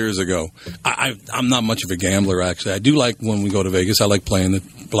many years ago, I'm not much of a gambler, actually. I do like when we go to Vegas. I like playing the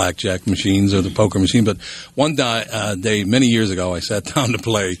blackjack machines or the poker machine. But one day, many years ago, I sat down to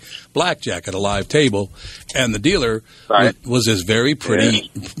play blackjack at a live table, and the dealer was this very pretty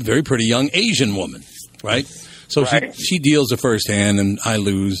young Asian woman, right? So she deals the first hand, and I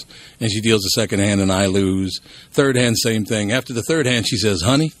lose, and she deals the second hand, and I lose. Third hand, same thing. After the third hand, she says,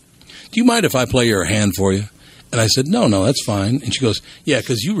 "Honey, do you mind if I play your hand for you?" And I said, no, that's fine. And she goes, yeah,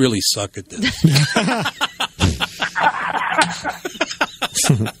 because you really suck at this.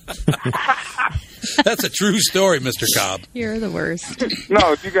 That's a true story, Mr. Cobb. You're the worst.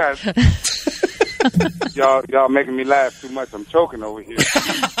 No, you guys, y'all making me laugh too much. I'm choking over here.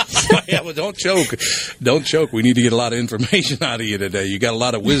 Yeah, well, don't choke. Don't choke. We need to get a lot of information out of you today. You got a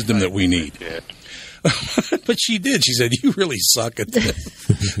lot of wisdom that we need. Yeah. But she did. She said, you really suck at this.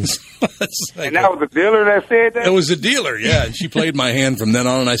 And that was the dealer that said that? It was the dealer, yeah. She played my hand from then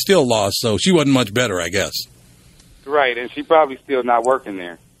on, and I still lost, so she wasn't much better, I guess. Right, and she probably still not working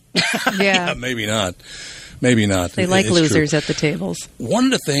there. Yeah. Maybe not. Maybe not. They like losers at the tables. One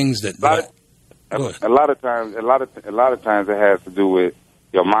of the things that... A lot of times it has to do with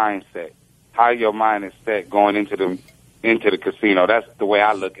your mindset. How your mind is set going into the casino. That's the way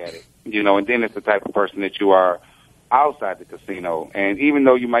I look at it. You know, and then it's the type of person that you are outside the casino. And even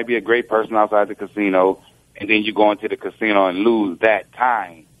though you might be a great person outside the casino, and then you go into the casino and lose that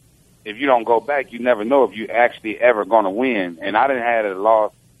time, if you don't go back, you never know if you actually ever going to win. And I done had a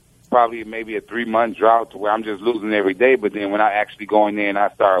loss, probably maybe a 3-month drought to where I'm just losing every day. But then when I actually go in there and I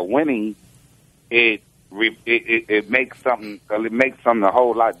start winning, it makes something a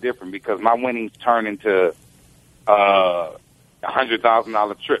whole lot different because my winnings turn into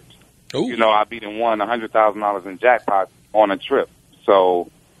 $100,000 trips. Ooh. You know, I beat and won $100,000 in jackpot on a trip. So,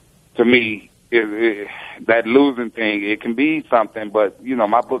 to me, that losing thing, it can be something. But you know,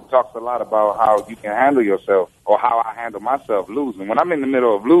 my book talks a lot about how you can handle yourself, or how I handle myself losing. When I'm in the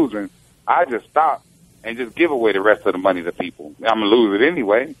middle of losing, I just stop and just give away the rest of the money to people. I'm gonna lose it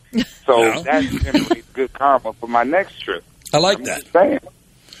anyway. So that generates good karma for my next trip. I like that.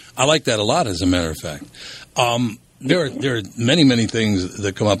 I like that a lot, as a matter of fact. There are many things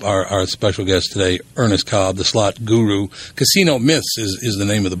that come up. Our special guest today, Ernest Cobb, the slot guru. Casino Myths is the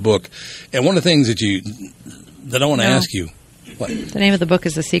name of the book. And one of the things that I want to ask you. What? The name of the book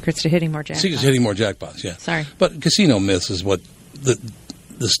is The Secrets to Hitting More Jackpots. Secrets to Hitting More Jackpots, yeah. Sorry. But Casino Myths is what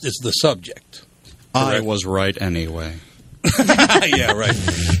it's the subject. I was right anyway. Yeah, right.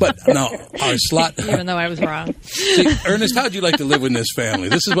 But now, our slot... Even though I was wrong. See, Ernest, how'd you like to live in this family?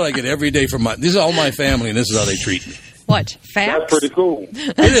 This is what I get every day from this is all my family, and this is how they treat me. What, facts? That's pretty cool.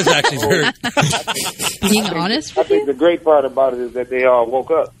 It is actually very... Being honest I think the great part about it is that they all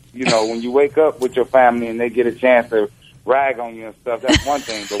woke up. You know, when you wake up with your family and they get a chance to rag on you and stuff, that's one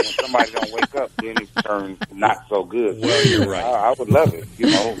thing. But when somebody don't wake up, then it turns not so good. Well, you're right. I would love it.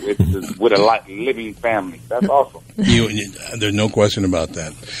 It's with a living family. That's awesome. There's no question about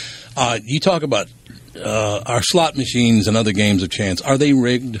that. You talk about our slot machines and other games of chance. Are they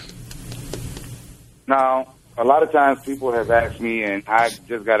rigged? No. A lot of times people have asked me, and I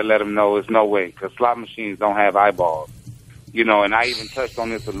just got to let them know it's no way, because slot machines don't have eyeballs. And I even touched on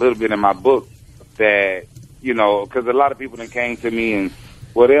this a little bit in my book that, because a lot of people that came to me and,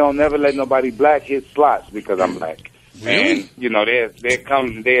 they don't never let nobody black hit slots because I'm black. Really?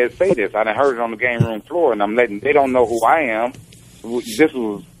 And, they say this. I done heard it on the game room floor, and they don't know who I am. This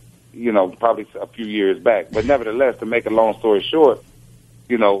was, probably a few years back. But nevertheless, to make a long story short,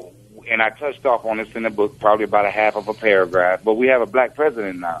 and I touched off on this in the book, probably about a half of a paragraph, but we have a black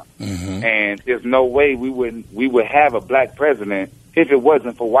president now. Mm-hmm. And there's no way we would have a black president if it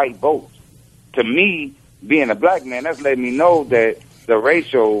wasn't for white votes. To me, being a black man, that's letting me know that the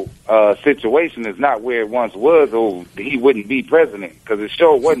racial situation is not where it once was, or he wouldn't be president, because it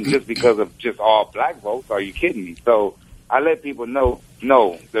sure wasn't just because of just all black votes. Are you kidding me? So I let people know,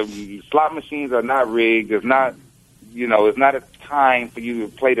 no, the slot machines are not rigged. It's not, it's not a time for you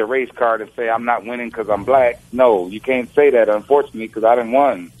to play the race card and say, I'm not winning because I'm black. No, you can't say that, unfortunately, because I didn't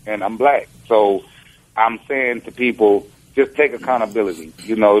won and I'm black. So I'm saying to people, just take accountability. If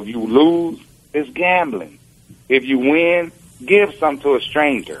you lose, it's gambling. If you win, give some to a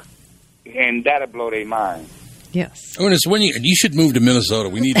stranger, and that'll blow their mind. Yes. Ernest, you should move to Minnesota.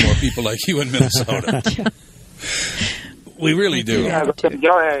 We need more people like you in Minnesota. We really do.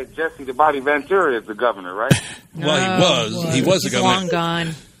 Y'all had Jesse the Body Ventura as the governor, right? Well, he was the governor. Long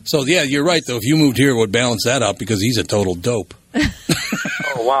gone. So, yeah, you're right, though. If you moved here, it would balance that out because he's a total dope.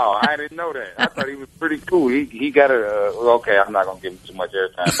 Oh, wow. I didn't know that. I thought he was pretty cool. He got okay, I'm not going to give him too much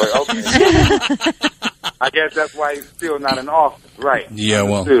airtime, but okay. I guess that's why he's still not in office, right? Yeah,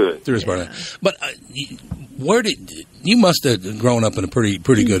 well, there's part of that. But you must have grown up in a pretty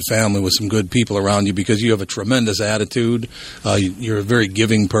good family with some good people around you, because you have a tremendous attitude. You're a very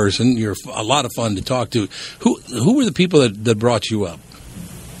giving person. You're a lot of fun to talk to. Who were the people that brought you up?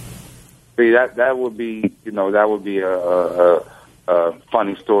 See, that would be a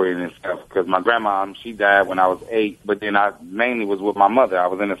funny story in itself, because my grandma, she died when I was 8, but then I mainly was with my mother. I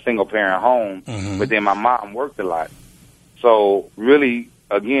was in a single parent home, mm-hmm. But then my mom worked a lot. So really,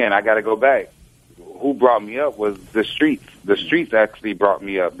 again, I got to go back. Who brought me up was the streets. The streets actually brought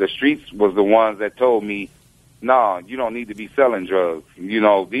me up. The streets was the ones that told me, no, you don't need to be selling drugs.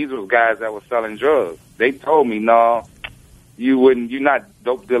 These were guys that were selling drugs. They told me, no, you're not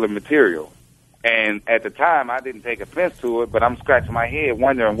dope dealer material. And at the time, I didn't take offense to it, but I'm scratching my head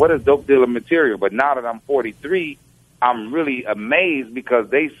wondering, what is dope dealer material? But now that I'm 43, I'm really amazed, because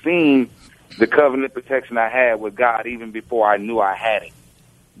they seen the covenant protection I had with God even before I knew I had it.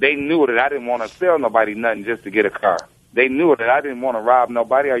 They knew that I didn't want to sell nobody nothing just to get a car. They knew that I didn't want to rob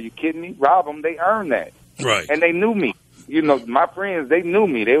nobody. Are you kidding me? Rob them. They earned that. Right. And they knew me. My friends, they knew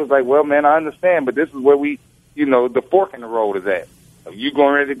me. They was like, well, man, I understand, but this is where the fork in the road is at. You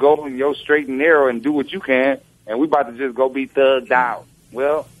going ready to go in your straight and narrow and do what you can, and we about to just go be thugged out.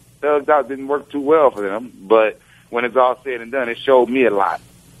 Well, thugged out didn't work too well for them, but when it's all said and done, it showed me a lot.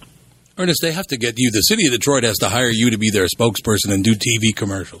 Ernest, they have to get you. The city of Detroit has to hire you to be their spokesperson and do TV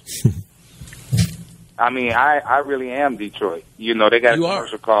commercials. I mean, I really am Detroit. They got a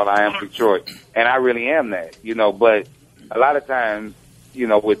commercial called I Am Detroit, and I really am that, but a lot of times,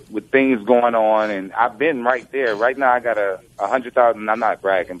 with things going on, and I've been right there. Right now, I got a $100,000. I'm not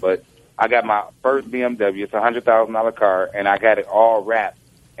bragging, but I got my first BMW. It's a $100,000 car, and I got it all wrapped,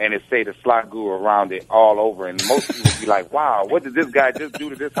 and it say the slot guru around it all over. And most people be like, "Wow, what did this guy just do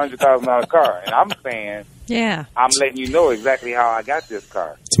to this $100,000 car?" And I'm saying, "Yeah, I'm letting you know exactly how I got this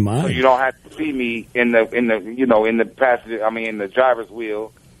car. It's mine. So you don't have to see me in the passenger. I mean, in the driver's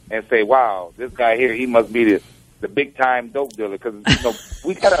wheel, and say, "Wow, this guy here, he must be the big time dope dealer," because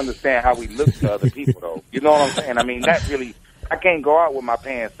we got to understand how we look to other people, though. You know what I'm saying? I mean, that really, I can't go out with my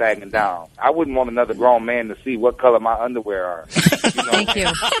pants sagging down. I wouldn't want another grown man to see what color my underwear are. Thank you.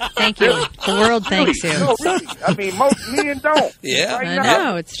 The world thanks you. No, really. I mean, most men don't. Yeah, right I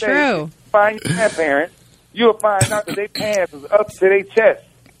now, know, it's true. Find your grandparents, you'll find out that their pants is up to their chest,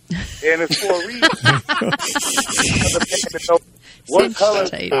 and it's for a reason. What color?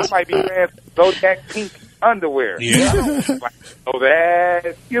 I might be wearing Zodiac pink underwear. Yeah. So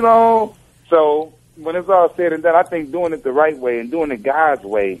that, so when it's all said and done, I think doing it the right way and doing it God's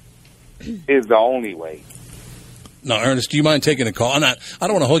way is the only way. Now, Ernest, do you mind taking a call? I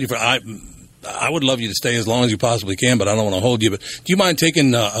don't want to hold you I would love you to stay as long as you possibly can, but I don't want to hold you. But do you mind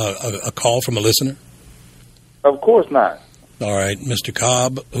taking a call from a listener? Of course not. All right, Mr.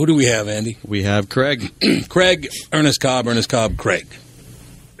 Cobb. Who do we have, Andy? We have Craig. Craig, Ernest Cobb, Craig.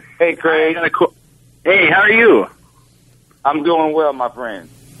 Hey, Craig. Hey, how are you? I'm doing well, my friend.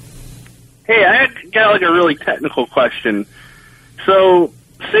 Hey, I got like a really technical question. So,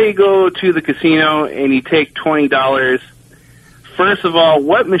 say you go to the casino and you take $20. First of all,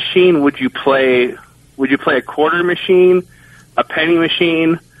 what machine would you play? Would you play a quarter machine, a penny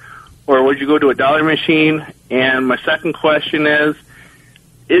machine, or would you go to a dollar machine? And my second question is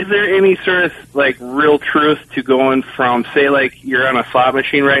there any sort of like real truth to going from, say, like you're on a slot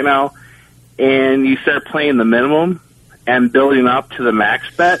machine right now and you start playing the minimum and building up to the max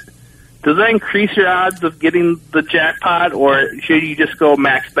bet? Does that increase your odds of getting the jackpot, or should you just go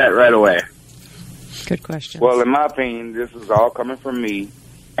max bet right away? Good question. Well, in my opinion, this is all coming from me.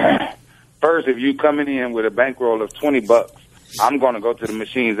 First, if you coming in with a bankroll of $20, I'm going to go to the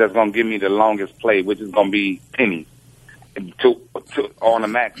machines that's going to give me the longest play, which is going to be pennies on a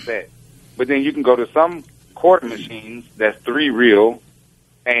max bet. But then you can go to some quarter machines that's 3 real,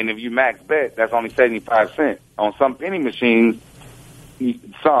 and if you max bet, that's only 75 cents. On some penny machines,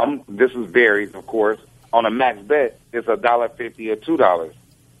 this is varies, of course, on a max bet, it's $1.50 or $2.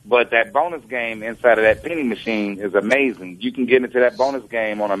 But that bonus game inside of that penny machine is amazing. You can get into that bonus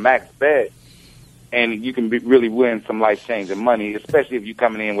game on a max bet, and you can really win some life-changing money, especially if you're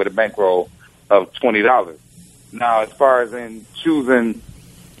coming in with a bankroll of $20. Now, as far as in choosing,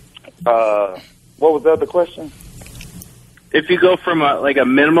 what was the other question? If you go from a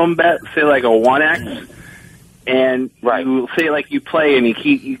minimum bet, say like a 1x, and you say like you play and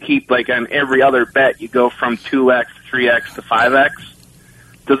you keep like on every other bet, you go from 2x, 3x to 5x.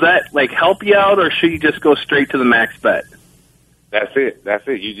 Does that like help you out, or should you just go straight to the max bet? That's it.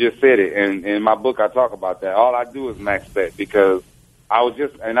 You just said it. And in my book, I talk about that. All I do is max bet because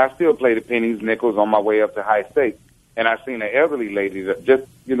I still play the pennies, nickels on my way up to high stakes. And I seen an elderly lady that just,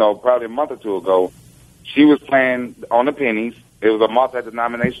 probably a month or two ago. She was playing on the pennies. It was a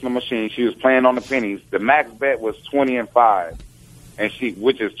multi-denominational machine. She was playing on the pennies. The max bet was 20 and 5,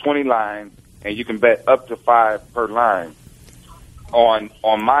 which is 20 lines, and you can bet up to 5 per line. On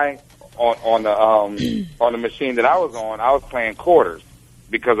the machine that I was playing quarters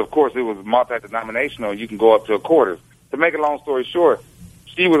because, of course, it was multi-denominational. You can go up to a quarters. To make a long story short,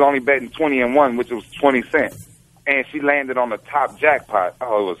 she was only betting 20 and 1, which was 20 cents, and she landed on the top jackpot.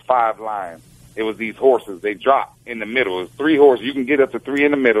 Oh, it was 5 lines. It was these horses. They dropped in the middle. It was 3 horses. You can get up to 3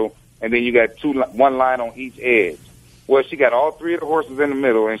 in the middle, and then you got 1 line on each edge. Well, she got all 3 of the horses in the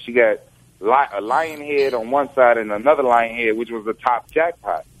middle, and she got a lion head on one side and another lion head, which was the top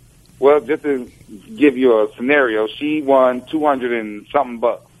jackpot. Well, just to give you a scenario, she won $200 and something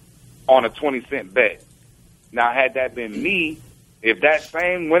bucks on a 20-cent bet. Now, had that been me, if that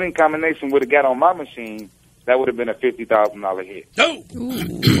same winning combination would have got on my machine, that would have been a $50,000 hit. Oh,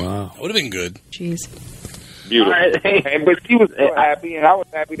 wow, that would have been good. Jeez, beautiful. Right. But she was so happy, and I was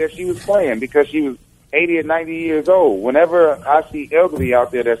happy that she was playing because she was 80 or 90 years old. Whenever I see elderly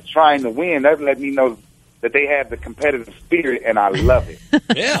out there that's trying to win, that let me know that they have the competitive spirit, and I love it.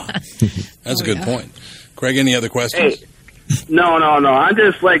 Yeah, that's a good point. Craig, any other questions? Hey, no. I'm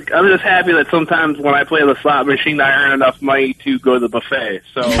just happy that sometimes when I play the slot machine, I earn enough money to go to the buffet.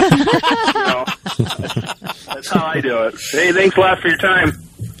 So, that's how I do it. Hey, thanks a lot for your time.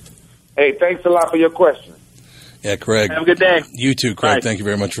 Hey, thanks a lot for your question. Yeah, Craig. Have a good day. You too, Craig. Bye. Thank you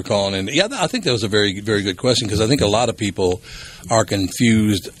very much for calling in. Yeah, I think that was a very, very good question because I think a lot of people are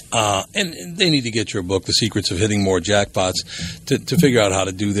confused, and they need to get your book, The Secrets of Hitting More Jackpots, to figure out how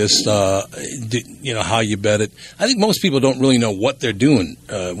to do this, how you bet it. I think most people don't really know what they're doing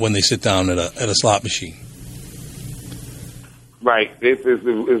when they sit down at a slot machine. Right.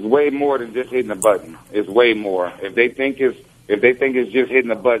 It's way more than just hitting a button. It's way more. If they think it's just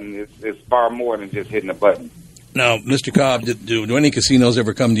hitting a button, it's far more than just hitting a button. Now, Mr. Cobb, do any casinos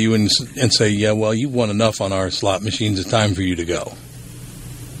ever come to you and say, yeah, well, you've won enough on our slot machines, it's time for you to go?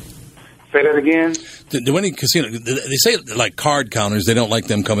 Say that again? Do any casino, they say like card counters, they don't like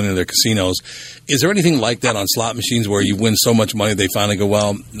them coming into their casinos. Is there anything like that on slot machines where you win so much money they finally go,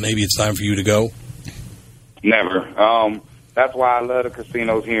 well, maybe it's time for you to go? Never. That's why I love the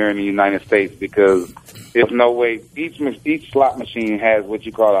casinos here in the United States because there's no way. Each slot machine has what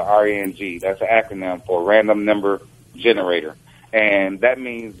you call a RNG. That's an acronym for Random Number Generator. And that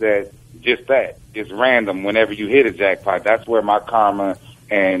means that it's random whenever you hit a jackpot. That's where my karma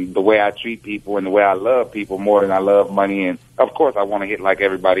and the way I treat people and the way I love people more than I love money. And, of course, I want to hit like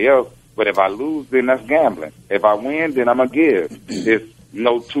everybody else. But if I lose, then that's gambling. If I win, then I'm going to give. There's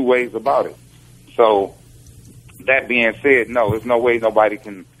no two ways about it. So that being said, no, there's no way nobody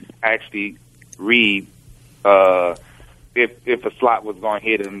can actually read if a slot was going to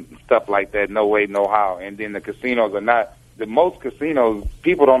hit and stuff like that. No way, no how. And then the casinos are not. Most casinos,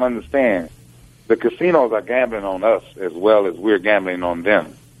 people don't understand. The casinos are gambling on us as well as we're gambling on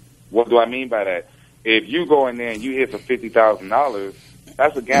them. What do I mean by that? If you go in there and you hit for $50,000,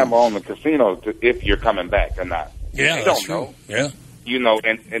 that's a gamble on the casino if you're coming back or not. Yeah, they that's don't know. True. Yeah. You know,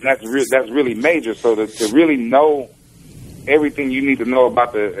 and that's really major. So to really know everything you need to know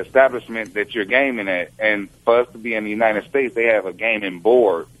about the establishment that you're gaming at, and for us to be in the United States, they have a gaming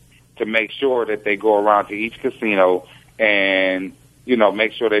board to make sure that they go around to each casino and, you know,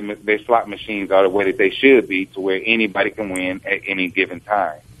 make sure their slot machines are the way that they should be to where anybody can win at any given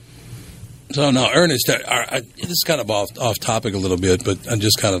time. So now, Ernest, this is kind of off topic a little bit, but I'm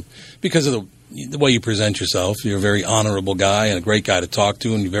just kind of, because of the way you present yourself, you're a very honorable guy and a great guy to talk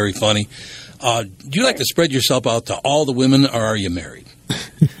to, and you're very funny. Do you like to spread yourself out to all the women, or are you married?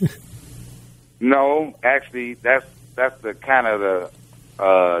 No, actually, that's the kind of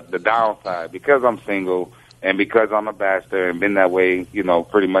the downside. Because I'm single and because I'm a bachelor and been that way, you know,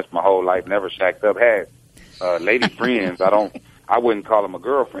 pretty much my whole life, never shacked up, had lady friends. I wouldn't call them a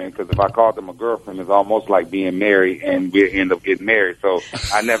girlfriend, because if I called them a girlfriend, it's almost like being married and we end up getting married. So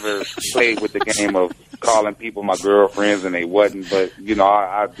I never played with the game of calling people my girlfriends, and they wasn't. But, you know,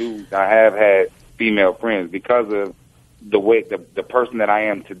 I have had female friends because of the way, the person that I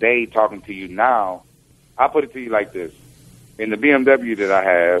am today talking to you now. I'll put it to you like this. In the BMW that I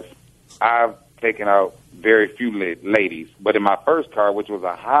have, I've taken out very few ladies. But in my first car, which was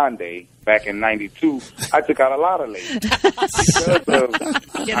a Hyundai back in 92, I took out a lot of ladies. Because of,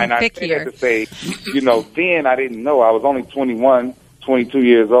 and I say that to say, you know, then I didn't know. I was only 21, 22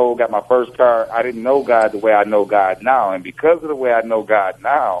 years old, got my first car. I didn't know God the way I know God now. And because of the way I know God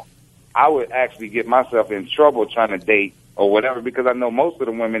now, I would actually get myself in trouble trying to date or whatever, because I know most of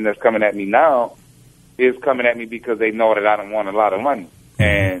the women that's coming at me now is coming at me because they know that I don't want a lot of money.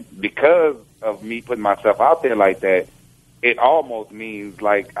 And because of me putting myself out there like that, it almost means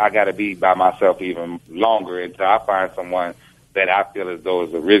like I got to be by myself even longer until I find someone that I feel as though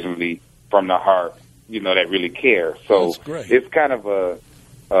is originally from the heart, you know, that really cares. So it's kind of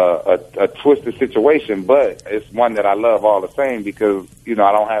a twisted situation, but it's one that I love all the same, because, you know,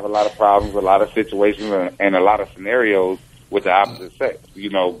 I don't have a lot of problems, a lot of situations, and a lot of scenarios with the opposite sex, you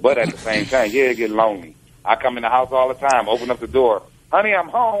know. But at the same time, yeah, it get lonely. I come in the house all the time, open up the door, honey, I'm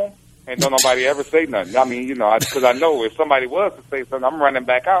home. And don't nobody ever say nothing. I mean, you know, because I know if somebody was to say something, I'm running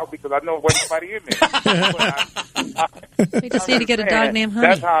back out because I know there's nobody in there. We just need to get a dog named Honey.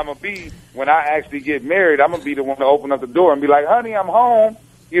 That's how I'm going to be when I actually get married. I'm going to be the one to open up the door and be like, honey, I'm home.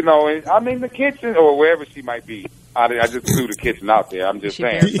 You know, and I'm in the kitchen or wherever she might be. I just threw the kitchen out there. I'm just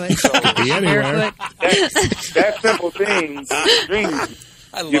saying. So, that simple thing, dreams.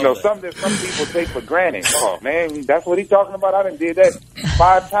 You know, some people take for granted. Oh, man, that's what he's talking about? I done did that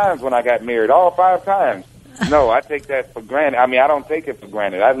 5 times when I got married, all 5 times. No, I take that for granted. I mean, I don't take it for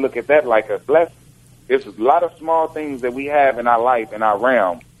granted. I look at that like a blessing. There's a lot of small things that we have in our life, in our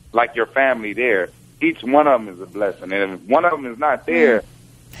realm, like your family there. Each one of them is a blessing. And if one of them is not there,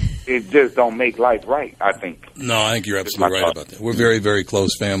 it just don't make life right, I think. No, I think you're absolutely right about that. We're very, very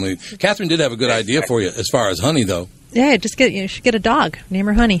close family. Catherine did have a good idea for you as far as Honey, though. Yeah, you should get a dog. Name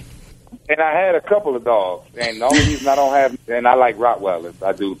her Honey. And I had a couple of dogs, and the only reason I don't have, and I like Rottweilers,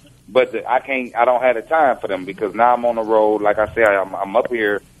 I do, but I don't have the time for them, because now I'm on the road. Like I said, I'm up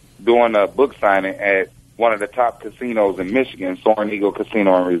here doing a book signing at one of the top casinos in Michigan, Soaring Eagle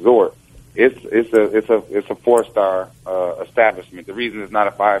Casino and Resort. It's a 4-star establishment. The reason it's not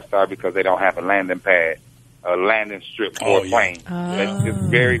a 5-star because they don't have a landing pad, a landing strip for a plane. It's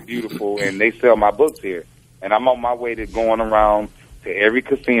very beautiful, and they sell my books here. And I'm on my way to going around to every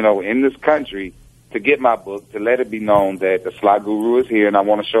casino in this country to get my book, to let it be known that the Slot Guru is here, and I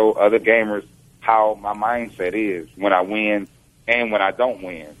want to show other gamers how my mindset is when I win and when I don't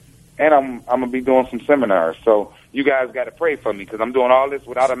win. And I'm going to be doing some seminars. So you guys got to pray for me, because I'm doing all this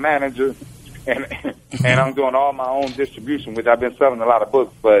without a manager, and I'm doing all my own distribution, which I've been selling a lot of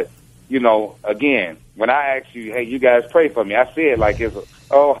books. But, you know, again, when I ask you, hey, you guys pray for me, I say it like it's,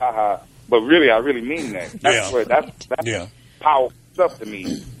 oh, ha-ha. But really, I really mean that. That's powerful stuff to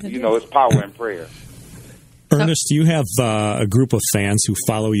me. You know, it's power in prayer. Ernest, do you have a group of fans who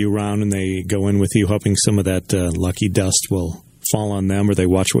follow you around and they go in with you, hoping some of that lucky dust will fall on them, or they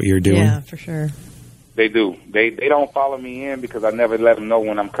watch what you're doing? Yeah, for sure. They do. They don't follow me in because I never let them know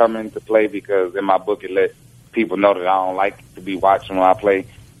when I'm coming to play, because in my book it lets people know that I don't like to be watching when I play,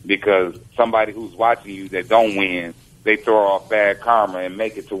 because somebody who's watching you that don't win, they throw off bad karma and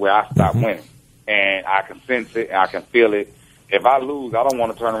make it to where I stop winning. And I can sense it, I can feel it. If I lose, I don't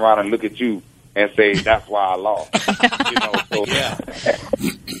want to turn around and look at you and say that's why I lost.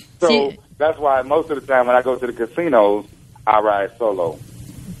 So that's why most of the time when I go to the casinos, I ride solo.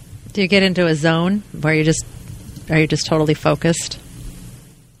 Do you get into a zone where are you just totally focused?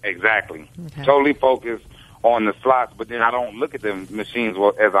 Exactly. Okay. Totally focused on the slots, but then I don't look at the machines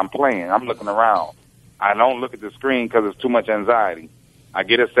as I'm playing. I'm looking around. I don't look at the screen because it's too much anxiety. I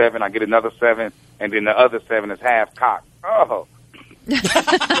get a 7, I get another 7, and then the other 7 is half cocked. Oh. I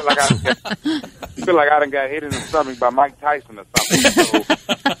feel like I done got hit in the stomach by Mike Tyson or something.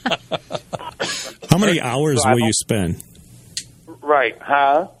 How many hours will you spend? Right,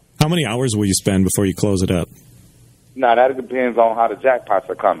 huh? How many hours will you spend before you close it up? No, that depends on how the jackpots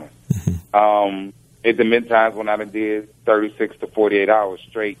are coming. At the mid-times when I did 36 to 48 hours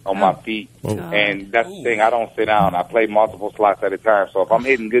straight on my feet. And that's the thing, I don't sit down. I play multiple slots at a time. So if I'm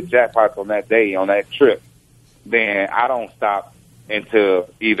hitting good jackpots on that day, on that trip, then I don't stop until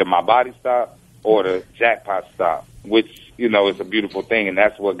either my body stops or the jackpot stops, which, is a beautiful thing. And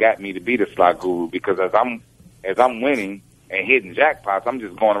that's what got me to be the slot guru, because as I'm winning and hitting jackpots, I'm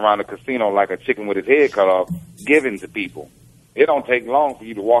just going around the casino like a chicken with his head cut off, giving to people. It don't take long for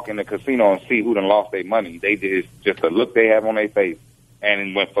you to walk in the casino and see who done lost their money. They just the look they have on their face.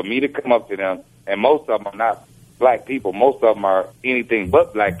 And for me to come up to them, and most of them are not black people, most of them are anything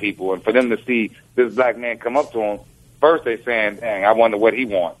but black people, and for them to see this black man come up to them, first they saying, dang, I wonder what he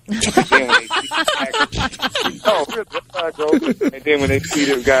wants. And then when they see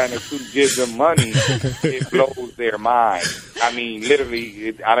this guy in the suit gives them money, it blows their mind. I mean,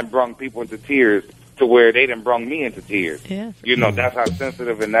 literally, I done brung people into tears to where they done brung me into tears. Yeah. That's how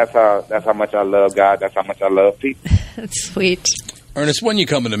sensitive, and that's how much I love God. That's how much I love people. That's sweet. Ernest, when you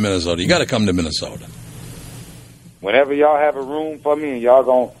coming to Minnesota? You got to come to Minnesota. Whenever y'all have a room for me and y'all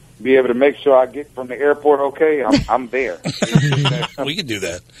going to be able to make sure I get from the airport okay, I'm there. We can do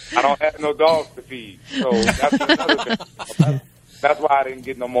that. I don't have no dogs to feed, so that's another thing. That's why I didn't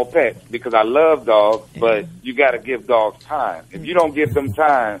get no more pets, because I love dogs, but you got to give dogs time. If you don't give them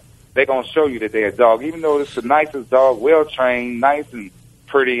time, they're going to show you that they're a dog. Even though it's the nicest dog, well-trained, nice and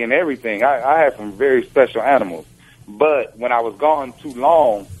pretty and everything. I have some very special animals. But when I was gone too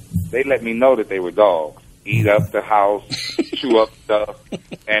long, they let me know that they were dogs. Eat up the house, chew up stuff,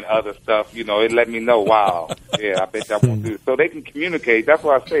 and other stuff. It let me know, wow, I bet y'all won't do it. So they can communicate. That's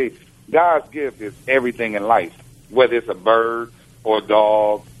why I say God's gift is everything in life. Whether it's a bird or a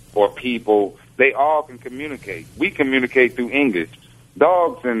dog or people, they all can communicate. We communicate through English.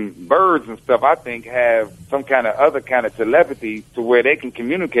 Dogs and birds and stuff, I think, have some kind of other kind of telepathy to where they can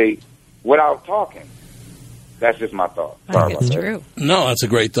communicate without talking. That's just my thought. I think it's true. No, that's a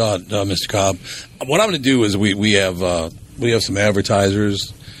great thought, Mr. Cobb. What I'm going to do is we have some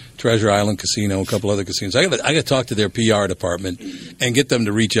advertisers, Treasure Island Casino, a couple other casinos. I got to talk to their PR department and get them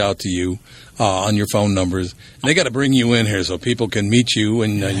to reach out to you on your phone numbers. And they got to bring you in here so people can meet you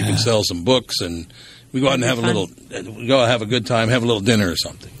and you can sell some books, and we go out and have a good time, have a little dinner or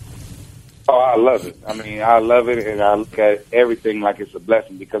something. Oh, I love it. I mean, I love it, and I look at everything like it's a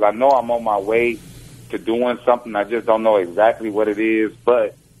blessing, because I know I'm on my way to doing something. I just don't know exactly what it is,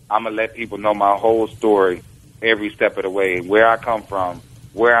 but I'm going to let people know my whole story every step of the way, where I come from,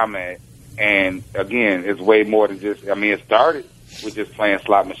 where I'm at. And again, it's way more than just, it started with just playing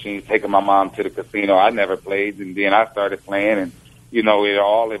slot machines, taking my mom to the casino. I never played, and then I started playing, and, it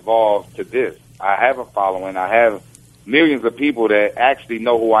all evolved to this. I have a following. I have millions of people that actually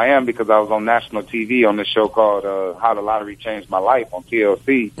know who I am because I was on national TV on this show called How the Lottery Changed My Life on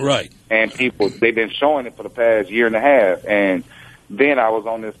TLC. Right. And they've been showing it for the past year and a half. And then I was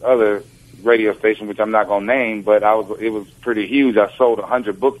on this other radio station, which I'm not going to name, but it was pretty huge. I sold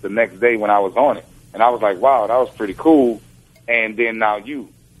 100 books the next day when I was on it. And I was like, wow, that was pretty cool. And then now you.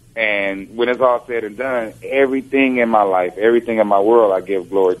 And when it's all said and done, everything in my life, everything in my world, I give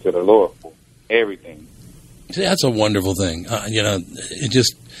glory to the Lord for. Everything. See, that's a wonderful thing. It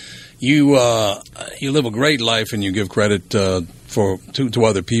just you live a great life, and you give credit to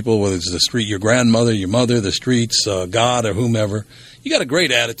other people, whether it's the street, your grandmother, your mother, the streets, God, or whomever. You got a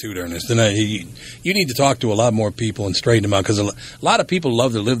great attitude, Ernest, and you need to talk to a lot more people and straighten them out, because a lot of people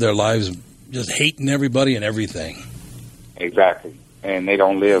love to live their lives just hating everybody and everything. Exactly, and they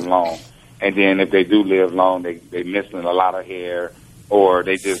don't live long. And then if they do live long, they missing a lot of hair. Or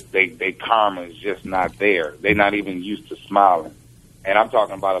they karma is just not there. They're not even used to smiling. And I'm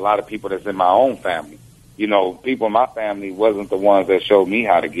talking about a lot of people that's in my own family. People in my family wasn't the ones that showed me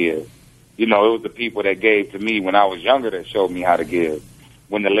how to give. It was the people that gave to me when I was younger that showed me how to give.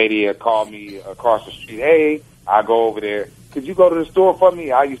 When the lady had called me across the street, hey, I go over there. Could you go to the store for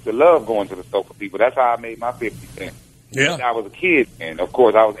me? I used to love going to the store for people. That's how I made my 50 cents. Yeah. I was a kid, and of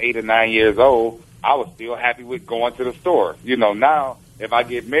course, I was 8 or 9 years old. I was still happy with going to the store. Now, if I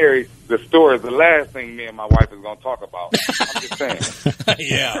get married, the store is the last thing me and my wife is going to talk about. I'm just saying.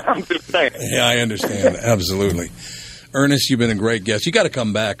 Yeah. I'm just saying. Yeah, I understand. Absolutely. Ernest, you've been a great guest. You got to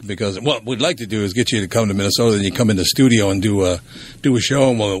come back because what we'd like to do is get you to come to Minnesota, and you come in the studio and do a show,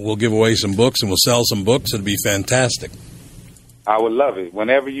 and we'll give away some books and we'll sell some books. It'd be fantastic. I would love it.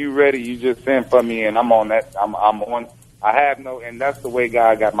 Whenever you're ready, you just send for me, and I'm on that. I'm on. I have and that's the way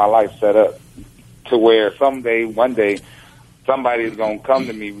God got my life set up, to where one day, somebody's gonna come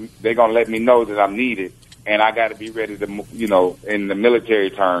to me. They're gonna let me know that I'm needed, and I got to be ready to, in the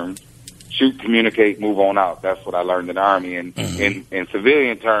military terms, shoot, communicate, move on out. That's what I learned in the Army. And in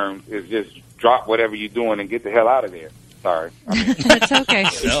civilian terms, is just drop whatever you're doing and get the hell out of there. Sorry. That's okay.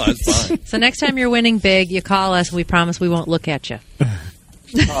 No, that's fine. So next time you're winning big, you call us. We promise we won't look at you.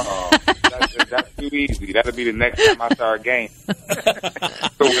 That's too easy. That'll be the next time I start a game.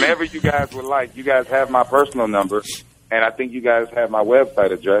 So whenever you guys would like, you guys have my personal number, and I think you guys have my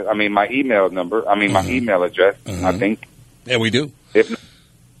website address. My email number. My email address. I think. Yeah, we do. If not,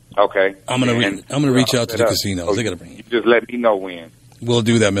 okay. I'm gonna reach out to the casinos. They got to bring you. Just let me know when. We'll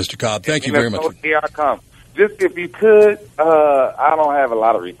do that, Mr. Cobb. Thank you very much. Here I come. Just if you could, I don't have a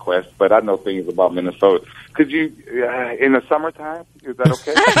lot of requests, but I know things about Minnesota. Could you, in the summertime, is that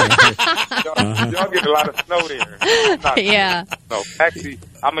okay? Y'all get a lot of snow there. Yeah. No, actually,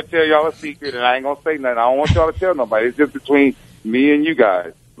 I'm going to tell y'all a secret, and I ain't going to say nothing. I don't want y'all to tell nobody. It's just between me and you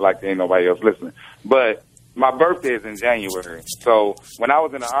guys, like there ain't nobody else listening. But my birthday is in January. So when I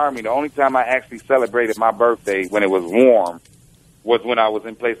was in the Army, the only time I actually celebrated my birthday when it was warm was when I was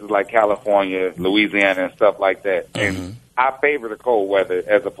in places like California, Louisiana, and stuff like that. And I favor the cold weather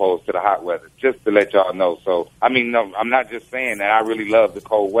as opposed to the hot weather, just to let y'all know. So, no, I'm not just saying that. I really love the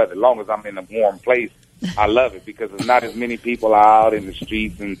cold weather. As long as I'm in a warm place, I love it because there's not as many people out in the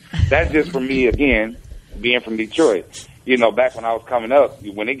streets. And that's just for me, again, being from Detroit. Back when I was coming up,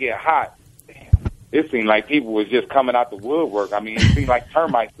 when it get hot, it seemed like people was just coming out the woodwork. It seemed like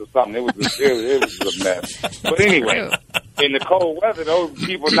termites or something. It was a mess. But anyway, in the cold weather, those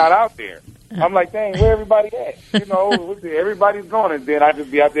people not out there. I'm like, dang, where everybody at? Everybody's going, and then I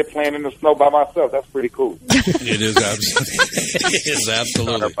just be out there playing in the snow by myself. That's pretty cool. It is absolutely. It is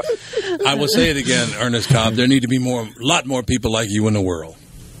absolutely. I will say it again, Ernest Cobb. There need to be a lot more people like you in the world.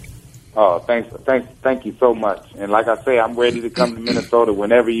 Oh, thank you so much. And like I say, I'm ready to come to Minnesota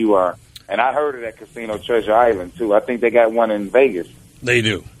whenever you are. And I heard of that casino, Treasure Island, too. I think they got one in Vegas. They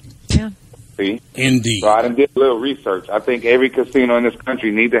do. Yeah. See? Indeed. So I done did a little research. I think every casino in this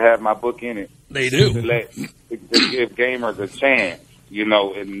country need to have my book in it. They do. To give gamers a chance,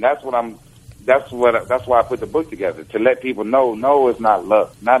 and that's why I put the book together, to let people know, no, it's not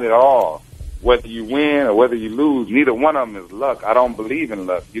luck. Not at all. Whether you win or whether you lose, neither one of them is luck. I don't believe in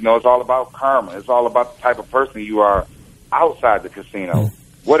luck. It's all about karma. It's all about the type of person you are outside the casino.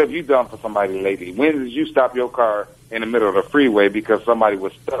 What have you done for somebody lately? When did you stop your car in the middle of the freeway because somebody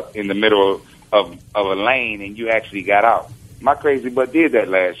was stuck in the middle of a lane and you actually got out? My crazy butt did that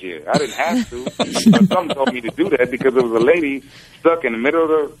last year. I didn't have to, but someone told me to do that because there was a lady stuck in the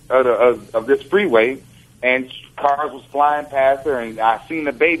middle of this freeway, and cars was flying past her, and I seen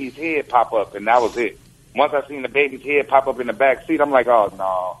the baby's head pop up, and that was it. Once I seen the baby's head pop up in the back seat, I'm like, oh,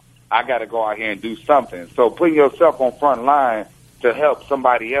 no, I got to go out here and do something. So putting yourself on front line to help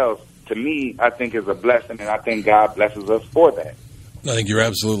somebody else, to me, I think is a blessing, and I think God blesses us for that. I think you're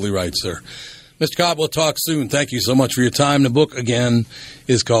absolutely right, sir. Mr. Cobb, we'll talk soon. Thank you so much for your time. The book, again,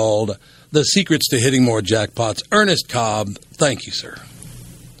 is called The Secrets to Hitting More Jackpots. Ernest Cobb, thank you, sir.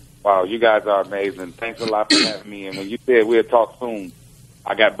 Wow, you guys are amazing. Thanks a lot for having me. And when you said we'll talk soon,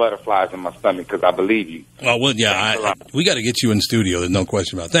 I got butterflies in my stomach because I believe you. Oh, well, yeah, we got to get you in studio. There's no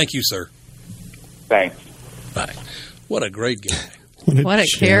question about it. Thank you, sir. Thanks. Bye. What a great guy. What a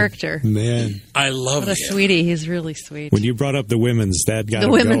character. Man. I love him. What a sweetie. He's really sweet. When you brought up the women's, that got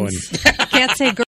him going. Can't say girl.